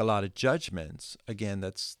 make a lot of judgments, again,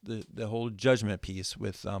 that's the whole judgment piece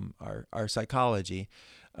with our psychology.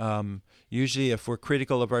 Usually if we're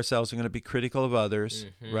critical of ourselves, we're going to be critical of others,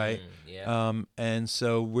 right? Yeah. And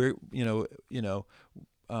so we're,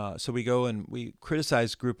 so we go and we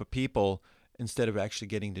criticize a group of people instead of actually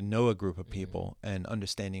getting to know a group of people and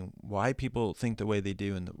understanding why people think the way they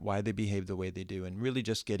do and why they behave the way they do, and really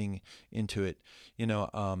just getting into it.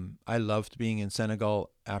 I loved being in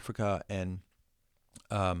Senegal, Africa, and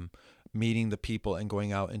meeting the people and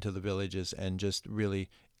going out into the villages and just really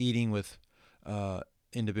eating with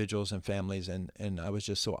individuals and families. And I was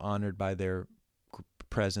just so honored by their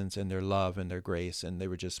presence and their love and their grace, and they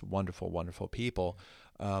were just wonderful, wonderful people.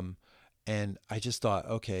 And I just thought,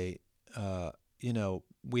 okay,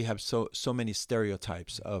 we have so many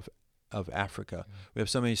stereotypes of Africa. We have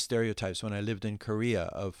so many stereotypes. When I lived in Korea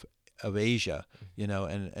of Asia,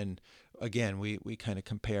 and again, we kind of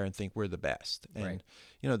compare and think we're the best. And,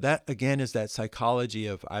 that again is that psychology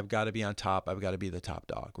of I've got to be on top. I've got to be the top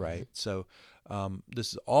dog. Right. So,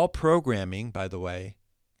 this is all programming, by the way,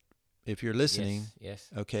 if you're listening. Yes.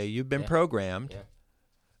 Okay. You've been programmed. Yeah.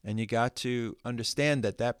 And you got to understand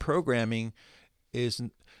that programming is,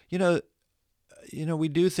 we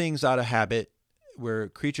do things out of habit. We're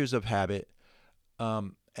creatures of habit.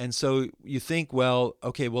 And so you think, well,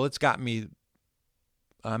 okay, well, it's got me,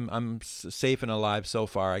 I'm safe and alive so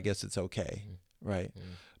far. I guess it's okay. Right.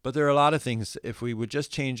 But there are a lot of things, if we would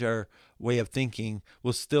just change our way of thinking,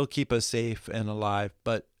 will still keep us safe and alive,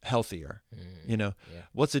 but healthier. You know,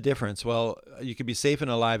 what's the difference? Well, you could be safe and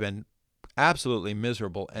alive and absolutely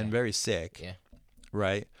miserable and very sick,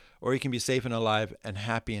 right? Or you can be safe and alive and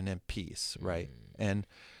happy and in peace, right? And,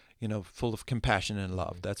 you know, full of compassion and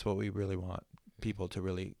love. That's what we really want people to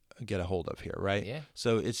really get a hold of here, right? Yeah.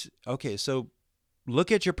 So it's, okay, so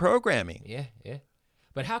look at your programming. Yeah.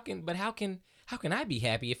 But how can I be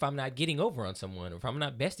happy if I'm not getting over on someone, or if I'm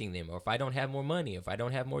not besting them, or if I don't have more money, or if I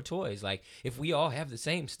don't have more toys? Like, if we all have the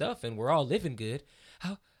same stuff and we're all living good,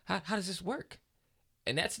 how does this work?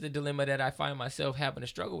 And that's the dilemma that I find myself having to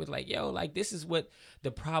struggle with. Like, yo, like, this is what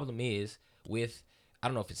the problem is with, I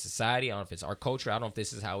don't know if it's society, I don't know if it's our culture, I don't know if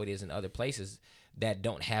this is how it is in other places that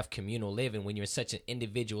don't have communal living. When you're in such an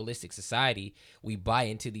individualistic society, we buy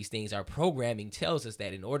into these things. Our programming tells us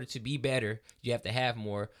that in order to be better, you have to have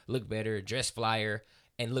more, look better, dress flyer,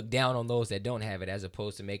 and look down on those that don't have it, as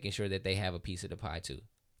opposed to making sure that they have a piece of the pie too.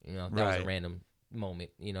 You know, that was a random moment.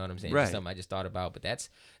 You know what I'm saying? Right. Just something I just thought about. But that's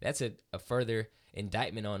a further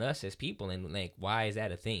indictment on us as people. And like, why is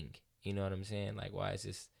that a thing? You know what I'm saying? Like, why is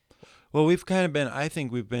this? Well, we've kind of been, I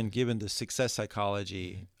think we've been given the success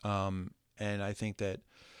psychology, and I think that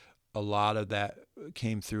a lot of that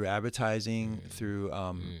came through advertising, through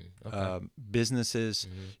businesses.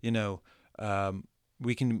 You know,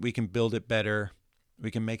 we can build it better,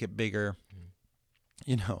 we can make it bigger.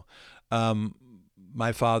 You know,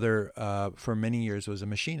 my father for many years was a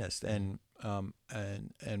machinist, and I'm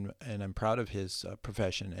proud of his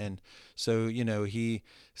profession. And so, you know, he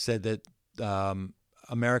said that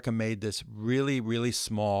America made this really, really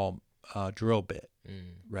small drill bit,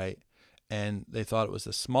 right? And they thought it was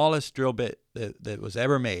the smallest drill bit that was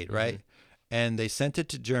ever made, right? And they sent it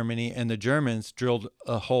to Germany, and the Germans drilled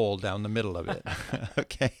a hole down the middle of it.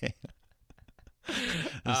 Okay.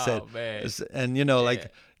 Man. And, you know,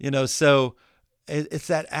 like, you know, so it's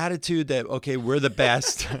that attitude that, okay, we're the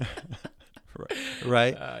best,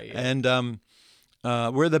 right? And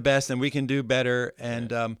we're the best, and we can do better.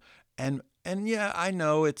 And yeah, I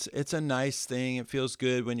know it's a nice thing. It feels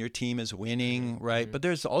good when your team is winning, right? But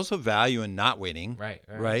there's also value in not winning,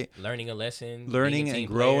 right? Learning a lesson, learning and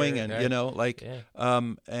growing, player, and you know, like,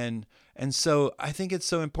 and so I think it's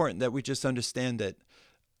so important that we just understand that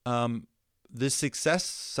this success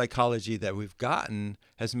psychology that we've gotten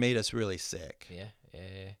has made us really sick.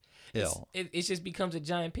 Ill. It just becomes a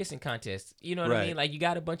giant pissing contest. You know what I mean? Like, you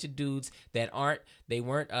got a bunch of dudes that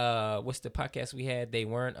weren't what's the podcast we had? They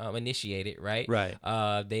weren't initiated, right? Right.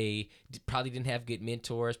 They probably didn't have good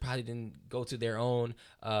mentors, probably didn't go to their own,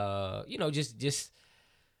 you know, just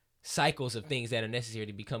cycles of things that are necessary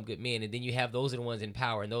to become good men. And then you have those are the ones in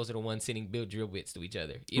power, and those are the ones sending drill bits to each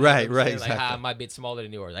other. You know right. Like, exactly. how am I a bit smaller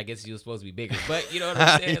than yours? I guess you're supposed to be bigger. But you know what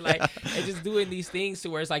I'm saying? Like, and just doing these things to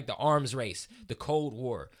where it's like the arms race, the Cold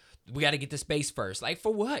War. We got to get to space first. Like,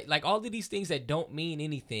 for what? Like, all of these things that don't mean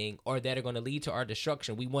anything, or that are going to lead to our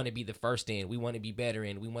destruction, we want to be the first in. We want to be better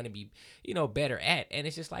in. We want to be, you know, better at. And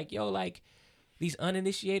it's just like, yo, like, these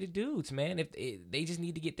uninitiated dudes, man, if they just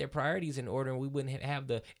need to get their priorities in order, and we wouldn't have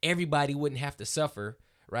everybody wouldn't have to suffer,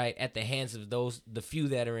 right, at the hands of the few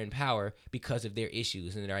that are in power because of their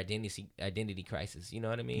issues and their identity crisis. You know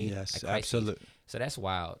what I mean? Yes, like, absolutely. So that's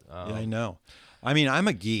wild. Yeah, I know. I mean, I'm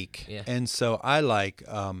a geek, and so I like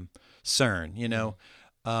CERN. You know,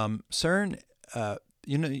 CERN.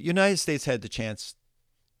 You know, United States had the chance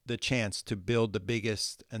to build the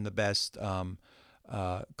biggest and the best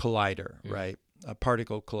collider, right? A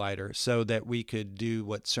particle collider, so that we could do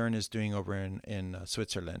what CERN is doing over in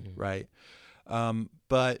Switzerland, right?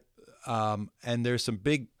 But there's some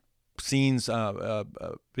big scenes,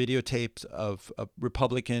 videotapes of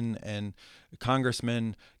Republican and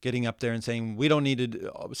congressmen getting up there and saying, we don't need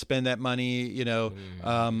to spend that money, you know,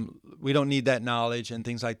 we don't need that knowledge and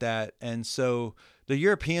things like that. And so the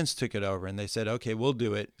Europeans took it over, and they said, okay, we'll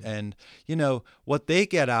do it. And, you know, what they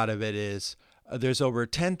get out of it is there's over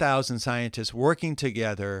 10,000 scientists working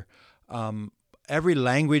together. Every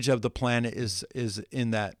language of the planet is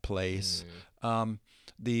in that place.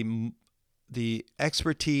 The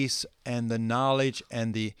expertise and the knowledge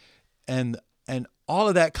and all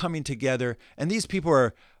of that coming together, and these people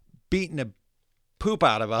are beating the poop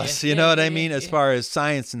out of us, you know what I mean, as far as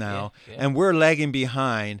science now, and we're lagging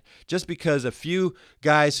behind just because a few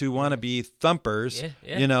guys who want to be thumpers,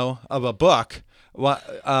 you know, of a book,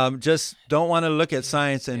 just don't want to look at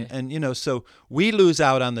science, and you know, so we lose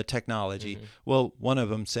out on the technology. Well, one of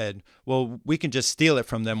them said, well, we can just steal it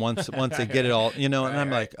from them once they get it all, you know, and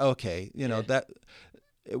I'm like, okay, you know, that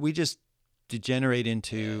we just degenerate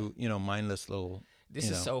into, you know, mindless little This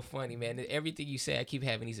is so funny, man. Everything you say, I keep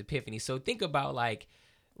having these epiphanies. So think about like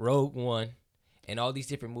Rogue One and all these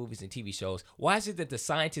different movies and TV shows. Why is it that the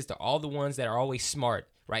scientists are all the ones that are always smart,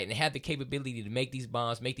 right? And they have the capability to make these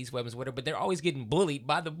bombs, make these weapons, whatever, but they're always getting bullied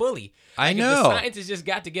by the bully. I know. If the scientists just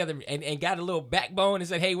got together and got a little backbone and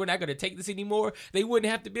said, hey, we're not going to take this anymore, they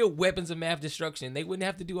wouldn't have to build weapons of mass destruction. They wouldn't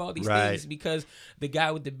have to do all these things because the guy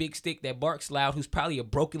with the big stick that barks loud, who's probably a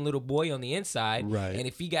broken little boy on the inside, and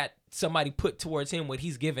if he got somebody put towards him what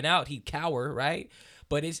he's giving out, he'd cower, right?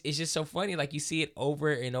 But it's just so funny. Like, you see it over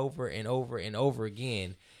and over and over and over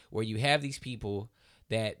again, where you have these people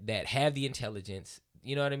that have the intelligence,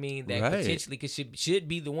 you know what I mean, that potentially should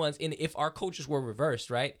be the ones. And if our cultures were reversed,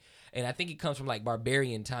 right? And I think it comes from like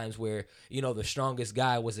barbarian times where, you know, the strongest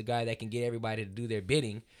guy was the guy that can get everybody to do their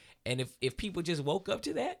bidding. And if people just woke up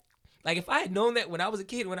to that, like if I had known that when I was a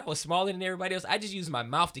kid, when I was smaller than everybody else, I just used my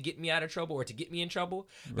mouth to get me out of trouble or to get me in trouble.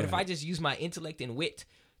 But if I just used my intellect and wit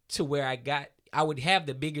to where I would have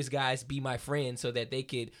the biggest guys be my friends so that they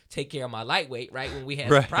could take care of my lightweight, right, when we had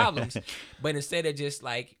some problems. But instead of just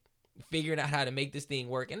like figuring out how to make this thing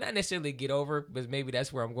work, and not necessarily get over, because maybe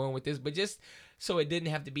that's where I'm going with this, but just so it didn't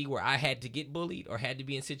have to be where I had to get bullied or had to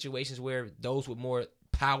be in situations where those with more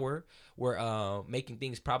power were making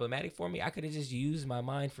things problematic for me. I could have just used my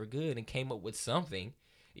mind for good and came up with something,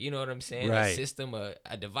 you know what I'm saying? A system,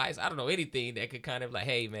 a device, I don't know, anything that could kind of like,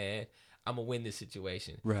 hey man, I'm gonna win this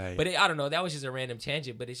situation. Right. But I don't know, that was just a random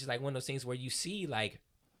tangent, but it's just like one of those things where you see like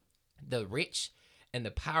the rich and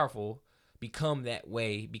the powerful become that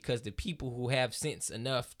way because the people who have sense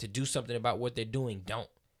enough to do something about what they're doing don't.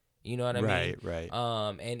 You know what I mean? Right.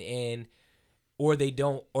 And or they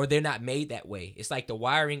don't, or they're not made that way. It's like the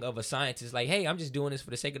wiring of a scientist, like, hey, I'm just doing this for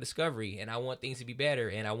the sake of discovery, and I want things to be better,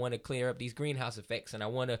 and I want to clear up these greenhouse effects, and I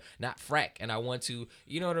want to not frack, and I want to,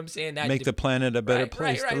 you know what I'm saying? Not make the planet a better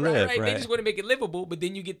place to live. Right. They just want to make it livable, but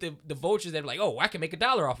then you get the vultures that are like, oh, I can make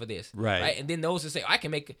 $1 off of this. Right. And then those that say, I can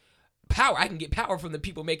make power. I can get power from the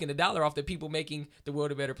people making $1 off the people making the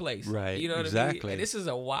world a better place. Right. You know what I mean? And this is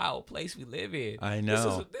a wild place we live in. I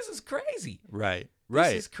know. This is crazy. Right.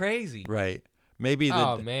 This is crazy. Right. Maybe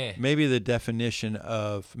the definition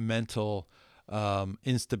of mental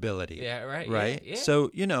instability. Yeah, right. Right. Yeah. So,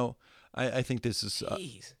 you know, I think this is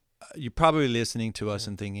you're probably listening to us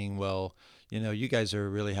and thinking, well, you know, you guys are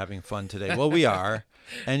really having fun today. Well, we are.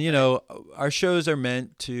 And, you know, our shows are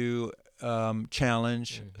meant to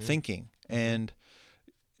challenge thinking and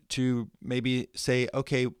to maybe say,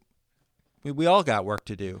 okay, we all got work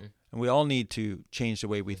to do and we all need to change the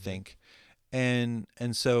way we think. And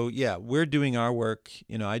so, yeah, we're doing our work.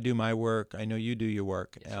 You know, I do my work. I know you do your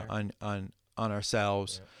work on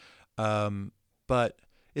ourselves. Yeah. But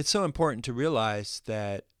it's so important to realize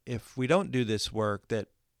that if we don't do this work, that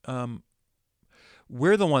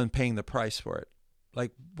we're the one paying the price for it.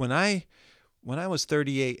 Like when I was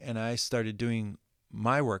 38 and I started doing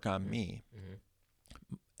my work on me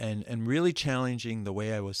and really challenging the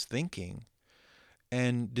way I was thinking,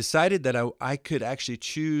 and decided that I could actually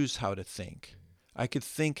choose how to think. I could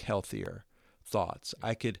think healthier thoughts.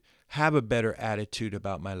 I could have a better attitude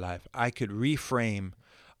about my life. I could reframe.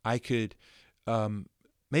 I could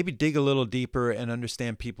maybe dig a little deeper and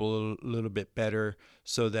understand people a little bit better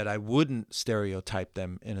so that I wouldn't stereotype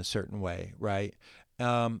them in a certain way, right?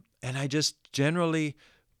 And I just generally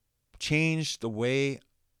changed the way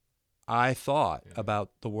I thought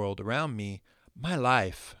about the world around me. My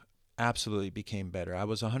life absolutely became better. I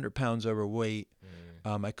was 100 pounds overweight.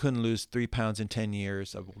 I couldn't lose 3 pounds in 10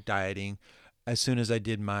 years of dieting. As soon as I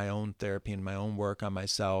did my own therapy and my own work on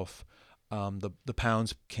myself, the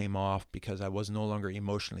pounds came off because I was no longer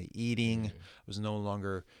emotionally eating. I was no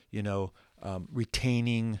longer,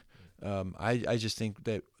 retaining. I just think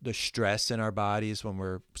that the stress in our bodies, when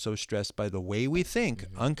we're so stressed by the way we think,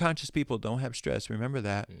 unconscious people don't have stress. Remember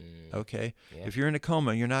that, okay? Yeah. If you're in a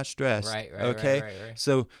coma, you're not stressed, okay? Right.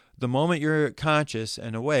 So the moment you're conscious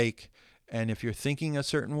and awake, and if you're thinking a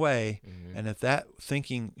certain way, and if that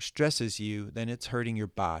thinking stresses you, then it's hurting your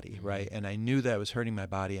body, right? And I knew that it was hurting my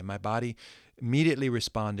body, and my body immediately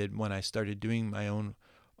responded when I started doing my own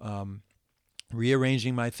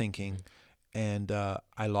rearranging my thinking. And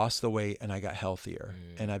I lost the weight and I got healthier,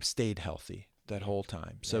 and I've stayed healthy that whole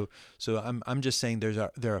time. So I'm just saying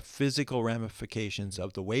there are physical ramifications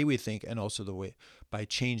of the way we think, and also the way by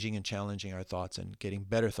changing and challenging our thoughts and getting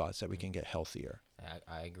better thoughts that we can get healthier.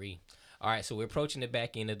 I agree. All right, so we're approaching the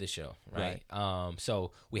back end of the show, right?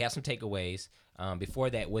 So we have some takeaways. Before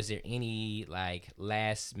that, was there any like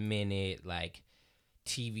last minute like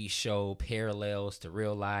TV show parallels to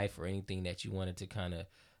real life or anything that you wanted to kind of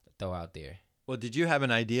throw out there? Well, did you have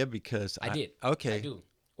an idea? Because I did. Okay. I do.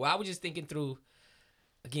 Well, I was just thinking through,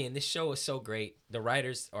 again, this show is so great. The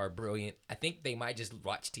writers are brilliant. I think they might just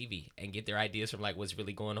watch TV and get their ideas from like what's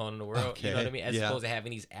really going on in the world. Okay. You know what I mean? As Yeah. opposed to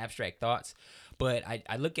having these abstract thoughts. But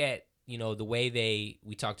I look at, the way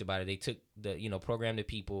we talked about it. They took programmed the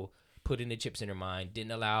people, put in the chips in their mind,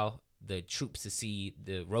 didn't allow the troops to see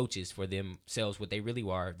the roaches for themselves, what they really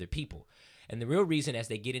are, the people. And the real reason, as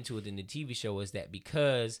they get into it in the TV show, is that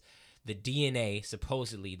because the DNA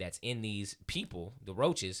supposedly that's in these people, the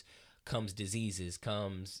roaches, comes diseases,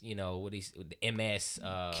 comes the MS,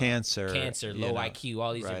 cancer, low IQ,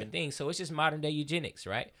 all these right. different things. So it's just modern day eugenics,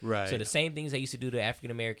 right? Right. So the same things they used to do to African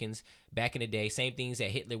Americans back in the day, same things that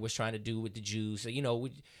Hitler was trying to do with the Jews. So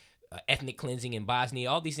ethnic cleansing in Bosnia,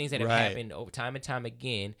 all these things that have Right. happened over time and time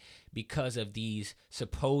again because of these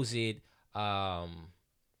supposed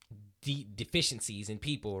deficiencies in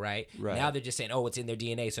people, right? Right. Now they're just saying, oh, it's in their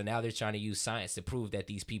DNA. So now they're trying to use science to prove that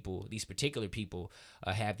these particular people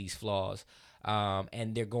have these flaws.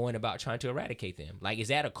 And they're going about trying to eradicate them. Like, is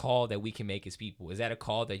that a call that we can make as people? Is that a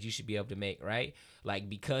call that you should be able to make, right? Like,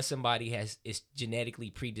 because somebody is genetically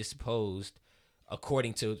predisposed,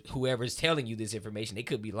 according to whoever's telling you this information, they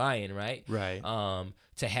could be lying, right? Right.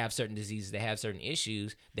 To have certain diseases, to have certain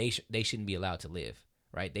issues, they shouldn't be allowed to live.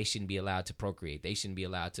 Right? They shouldn't be allowed to procreate. They shouldn't be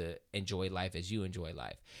allowed to enjoy life as you enjoy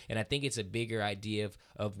life. And I think it's a bigger idea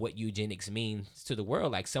of what eugenics means to the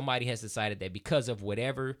world. Like, somebody has decided that because of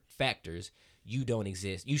whatever factors, you don't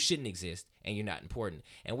exist, you shouldn't exist, and you're not important.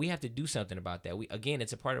 And we have to do something about that. Again,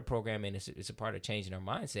 it's a part of programming. It's a part of changing our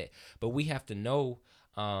mindset. But we have to know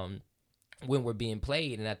when we're being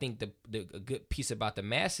played. And I think the good piece about the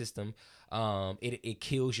mass system, it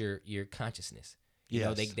kills your consciousness.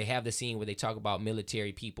 Yes. They have the scene where they talk about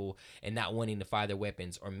military people and not wanting to fire their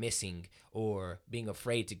weapons, or missing, or being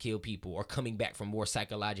afraid to kill people, or coming back from more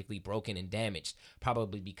psychologically broken and damaged,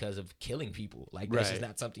 probably because of killing people. Like, that's just Right.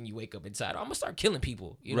 not something you wake up inside. I'm gonna start killing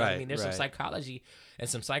people. You know what I Right, mean? There's some right. psychology and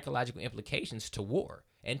some psychological implications to war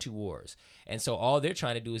and to wars. And so all they're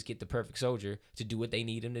trying to do is get the perfect soldier to do what they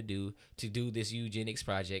need him to do this eugenics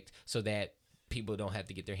project, so that people don't have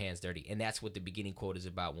to get their hands dirty. And that's what the beginning quote is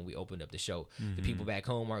about when we opened up the show. Mm-hmm. The people back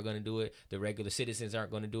home aren't going to do it. The regular citizens aren't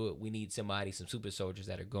going to do it. We need some super soldiers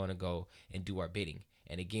that are going to go and do our bidding.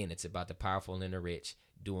 And again, it's about the powerful and the rich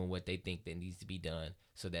doing what they think that needs to be done,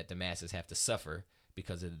 so that the masses have to suffer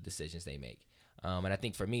because of the decisions they make. And I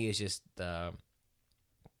think for me, it's just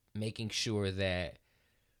making sure that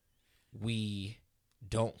we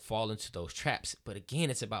don't fall into those traps. But again,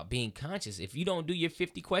 it's about being conscious. If you don't do your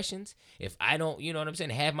 50 questions, if I don't,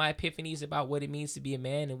 have my epiphanies about what it means to be a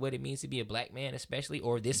man and what it means to be a black man, especially,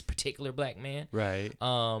 or this particular black man, Right.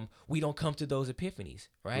 we don't come to those epiphanies,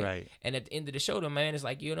 right? Right. And at the end of the show, the man is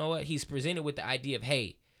like, you know what? He's presented with the idea of,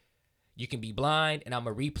 hey, you can be blind, and I'm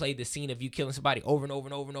gonna replay the scene of you killing somebody over and over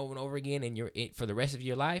and over and over and over again, and for the rest of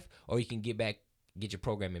your life, or you can get your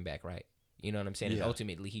programming back right. You know what I'm saying? And Yeah.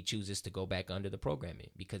 ultimately, he chooses to go back under the programming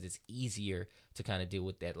because it's easier to kind of deal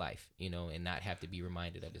with that life, and not have to be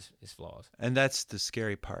reminded of his flaws. And that's the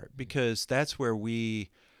scary part, because that's where we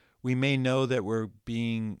may know that we're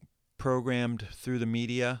being programmed through the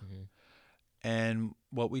media, Mhm. and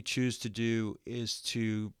what we choose to do is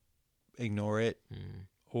to ignore it, Mhm.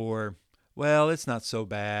 or, well, it's not so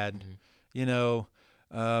bad,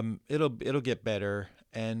 Mhm. it'll get better,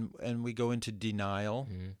 and we go into denial,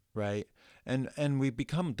 Mhm. right? And we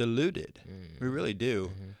become deluded. Mhm. We really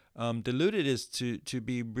do. Mhm. Deluded is to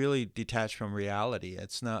be really detached from reality.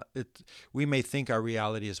 It's not. We may think our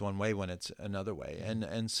reality is one way when it's another way,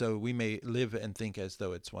 and so we may live and think as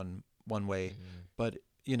though it's one way, but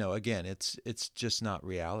again, it's just not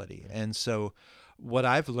reality. And so, what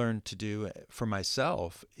I've learned to do for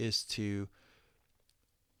myself is to,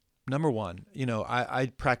 number one,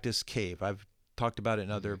 I practice cave. I've talked about it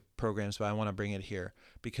in other programs, but I want to bring it here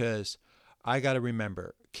because I got to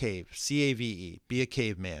remember cave, CAVE, be a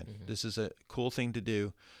caveman. Mhm. This is a cool thing to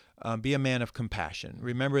do. Be a man of compassion.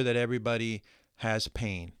 Remember that everybody has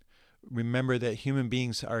pain. Remember that human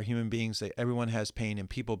beings are human beings, that everyone has pain, and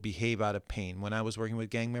people behave out of pain. When I was working with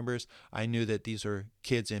gang members, I knew that these are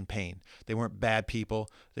kids in pain. They weren't bad people.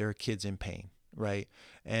 They were kids in pain, right?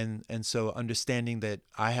 And so understanding that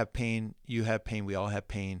I have pain, you have pain, we all have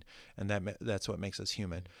pain, and that's what makes us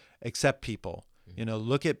human. Accept people.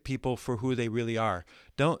 Look at people for who they really are.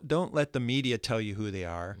 Don't let the media tell you who they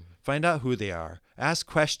are. Find out who they are. Ask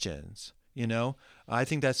questions. I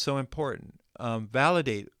think that's so important.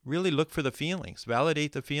 Validate. Really look for the feelings.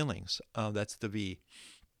 Validate the feelings. That's the V.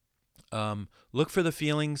 Look for the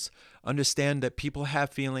feelings. Understand that people have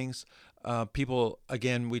feelings. People,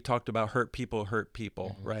 again, we talked about hurt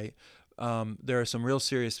people, right? There are some real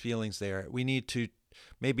serious feelings there. We need to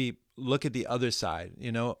maybe look at the other side.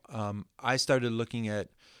 I started looking at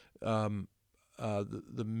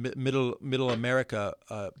the middle America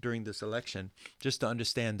during this election, just to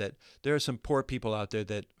understand that there are some poor people out there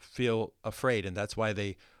that feel afraid, and that's why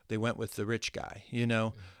they went with the rich guy.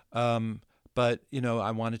 But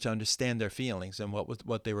I wanted to understand their feelings and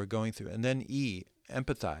what they were going through, and then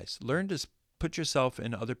empathize, learn to put yourself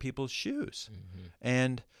in other people's shoes,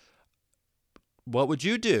 and what would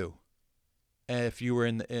you do if you were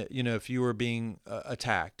if you were being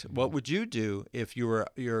attacked? What would you do if your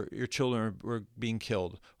children were being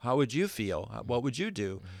killed? How would you feel? What would you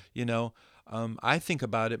do? I think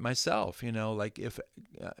about it myself. Like if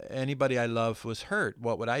anybody I love was hurt,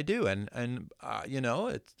 what would I do? And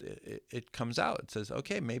it comes out. It says,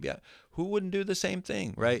 okay, maybe who wouldn't do the same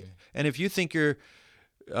thing, right? And if you think you're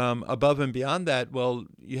above and beyond that, well,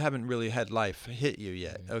 you haven't really had life hit you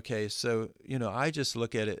yet. Okay, so I just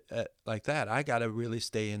look at it like that. I got to really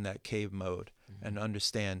stay in that cave mode and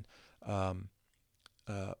understand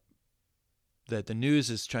that the news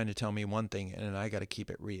is trying to tell me one thing, and I got to keep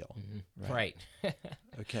it real. Right.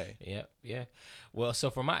 Okay. Yeah. Well, so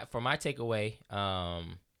for my takeaway, I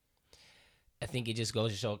think it just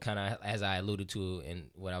goes to show, kind of as I alluded to in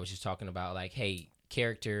what I was just talking about, like, hey,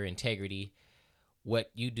 character, integrity,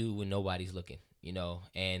 what you do when nobody's looking,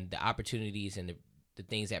 and the opportunities and the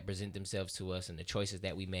things that present themselves to us and the choices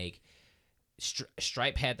that we make.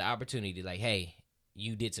 Stripe had the opportunity, like, hey,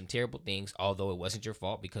 you did some terrible things, although it wasn't your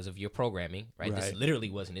fault because of your programming, right? This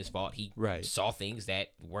literally wasn't his fault. He saw things that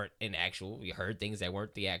weren't he heard things that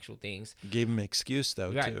weren't the actual things. Gave him an excuse,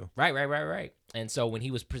 though, too. Right. And so when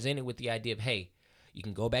he was presented with the idea of, hey, you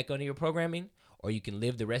can go back under your programming, or you can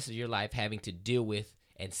live the rest of your life having to deal with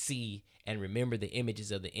and see and remember the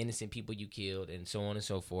images of the innocent people you killed and so on and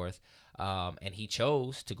so forth. And he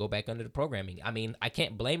chose to go back under the programming. I mean, I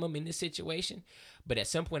can't blame him in this situation, but at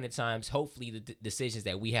some point in times, hopefully the decisions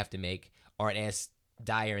that we have to make aren't as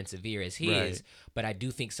dire and severe as his. But I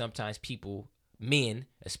do think sometimes men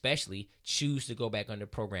especially, choose to go back under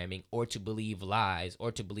programming, or to believe lies,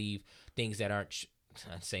 or to believe things that aren't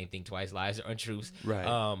same thing twice, lies or untruths,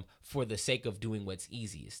 for the sake of doing what's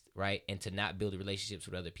easiest, right? And to not build relationships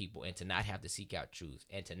with other people, and to not have to seek out truth,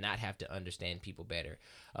 and to not have to understand people better,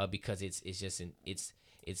 because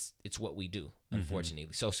it's what we do, unfortunately.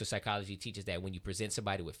 Social psychology teaches that when you present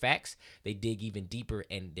somebody with facts, they dig even deeper,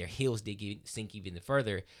 and their heels sink even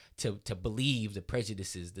further to believe the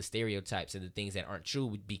prejudices, the stereotypes, and the things that aren't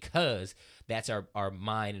true, because that's our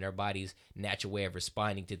mind and our body's natural way of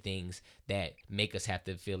responding to things that make us have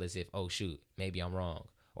to feel as if, oh, shoot, maybe I'm wrong,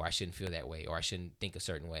 or I shouldn't feel that way, or I shouldn't think a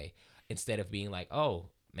certain way, instead of being like, oh,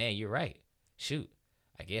 man, you're right. Shoot,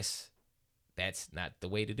 I guess that's not the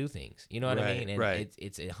way to do things. You know what I mean? And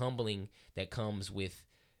it's a humbling that comes with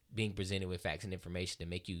being presented with facts and information to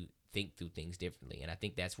make you think through things differently. And I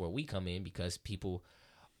think that's where we come in, because people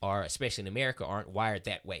are, especially in America, aren't wired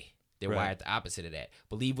that way. They're wired the opposite of that.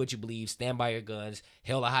 Believe what you believe, stand by your guns,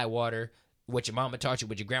 hell or high water. What your mama taught you,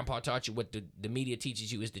 what your grandpa taught you, what the media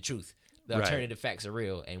teaches you is the truth. The alternative facts are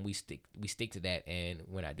real, and we stick to that, and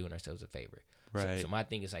we're not doing ourselves a favor. So my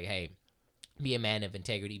thing is like, hey, be a man of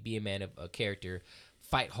integrity, be a man of character,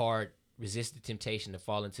 fight hard, resist the temptation to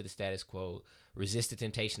fall into the status quo, resist the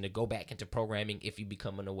temptation to go back into programming if you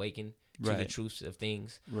become unawakened to the truths of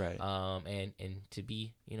things, and to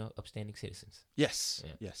be, upstanding citizens. Yes.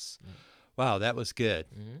 Wow, that was good.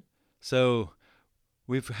 So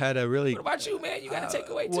we've had a really... What about you, man? You got a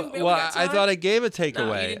takeaway too, man. Well, I thought I gave a takeaway.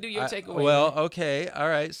 No, you didn't do your takeaway. Well, okay, all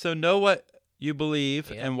right. So know what you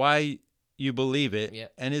believe and why you believe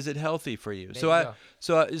it, and is it healthy for you?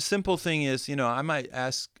 So a simple thing is, I might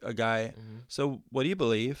ask a guy, so what do you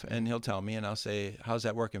believe? And he'll tell me, and I'll say, how's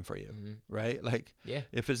that working for you? Right? Like,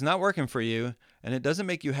 if it's not working for you and it doesn't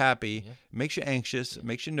make you happy, makes you anxious,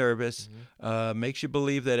 makes you nervous, makes you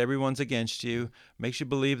believe that everyone's against you, makes you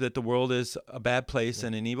believe that the world is a bad place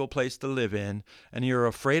and an evil place to live in, and you're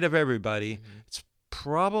afraid of everybody, it's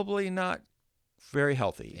probably not very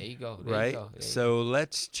healthy. There you go. Right? So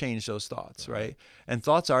let's change those thoughts, right? And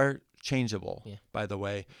thoughts are changeable, by the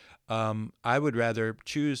way. I would rather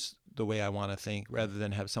choose the way I want to think rather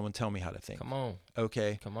than have someone tell me how to think. Come on.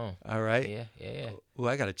 Okay. Come on. All right? Yeah. Well,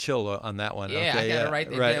 I got to chill on that one. Yeah, okay, I got to write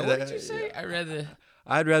that down. What did you say?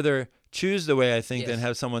 I'd rather choose the way I think than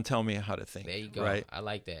have someone tell me how to think. There you go. Right? I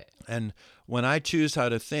like that. And when I choose how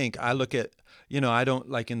to think, I look at, I don't,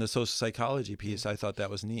 like in the social psychology piece, I thought that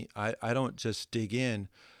was neat. I don't just dig in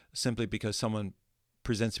simply because someone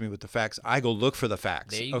presents me with the facts, I go look for the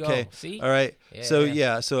facts. There you okay. go. See? All right.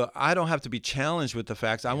 Yeah. So I don't have to be challenged with the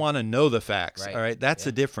facts. I want to know the facts. Right. All right. That's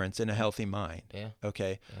the difference in a healthy mind. Yeah.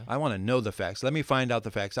 Okay. Yeah. I want to know the facts. Let me find out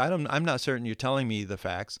the facts. I'm not certain you're telling me the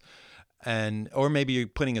facts, or maybe you're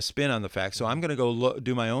putting a spin on the facts. So I'm going to go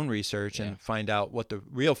do my own research and find out what the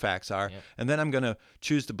real facts are, and then I'm going to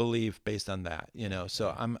choose to believe based on that.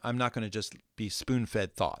 So I'm not going to just be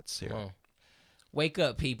spoon-fed thoughts here. Well, wake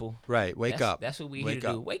up, people. Right, wake up. That's what we here to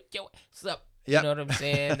do. Wake your ass up. Yep. You know what I'm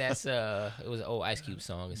saying? That's it was an old Ice Cube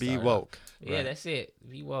song. Be woke. Yeah, right. That's it.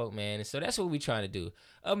 Be woke, man. And so that's what we're trying to do.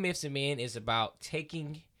 Myths and Men is about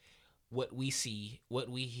taking what we see, what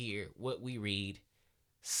we hear, what we read,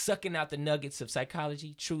 sucking out the nuggets of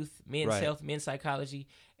psychology, truth, men's health, men's psychology,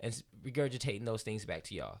 and regurgitating those things back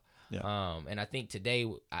to y'all. Yeah. And I think today,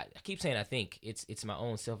 I keep saying I think it's my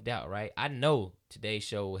own self-doubt, right? I know today's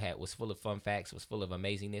show was full of fun facts, was full of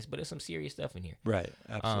amazingness, but there's some serious stuff in here. Right,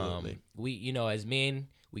 absolutely. We, as men,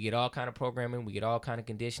 we get all kind of programming, we get all kind of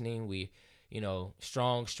conditioning, we,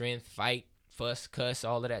 strong, strength, fight, fuss, cuss,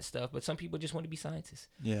 all of that stuff, but some people just want to be scientists.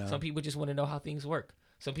 Yeah. Some people just want to know how things work.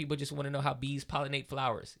 Some people just want to know how bees pollinate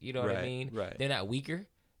flowers. You know what I mean? Right. They're not weaker.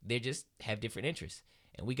 They just have different interests.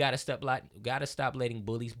 And we gotta stop letting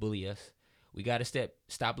bullies bully us. We gotta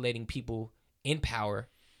stop letting people in power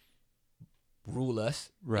rule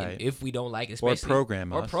us. Right. If we don't like it, or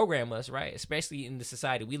program us, right? Especially in the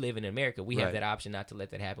society we live in America, we have that option not to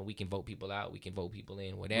let that happen. We can vote people out. We can vote people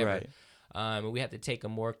in. Whatever. Right. And we have to take a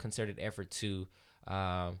more concerted effort to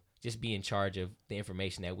just be in charge of the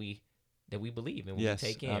information that we believe and we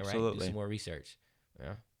take in. Absolutely. Right. Do some more research.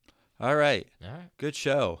 Yeah. All right. All right. Good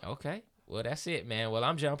show. Okay. Well, that's it, man. Well,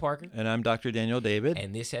 I'm John Parker. And I'm Dr. Daniel David.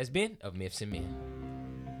 And this has been Of Myths and Men.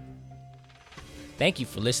 Thank you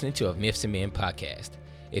for listening to Of Myths and Men podcast.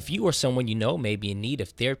 If you or someone you know may be in need of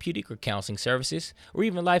therapeutic or counseling services or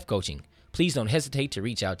even life coaching, please don't hesitate to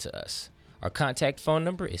reach out to us. Our contact phone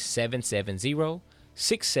number is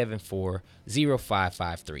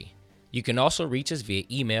 770-674-0553. You can also reach us via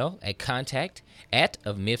email at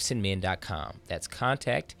contact@ofmythsandmen.com. That's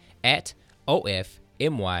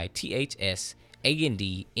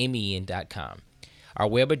contact@ofmythsandmen.com. Our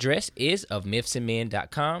web address is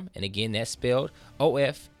ofmythsandmen.com, and again, that's spelled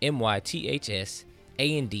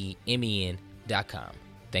ofmythsandmen.com.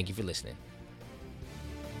 Thank you for listening.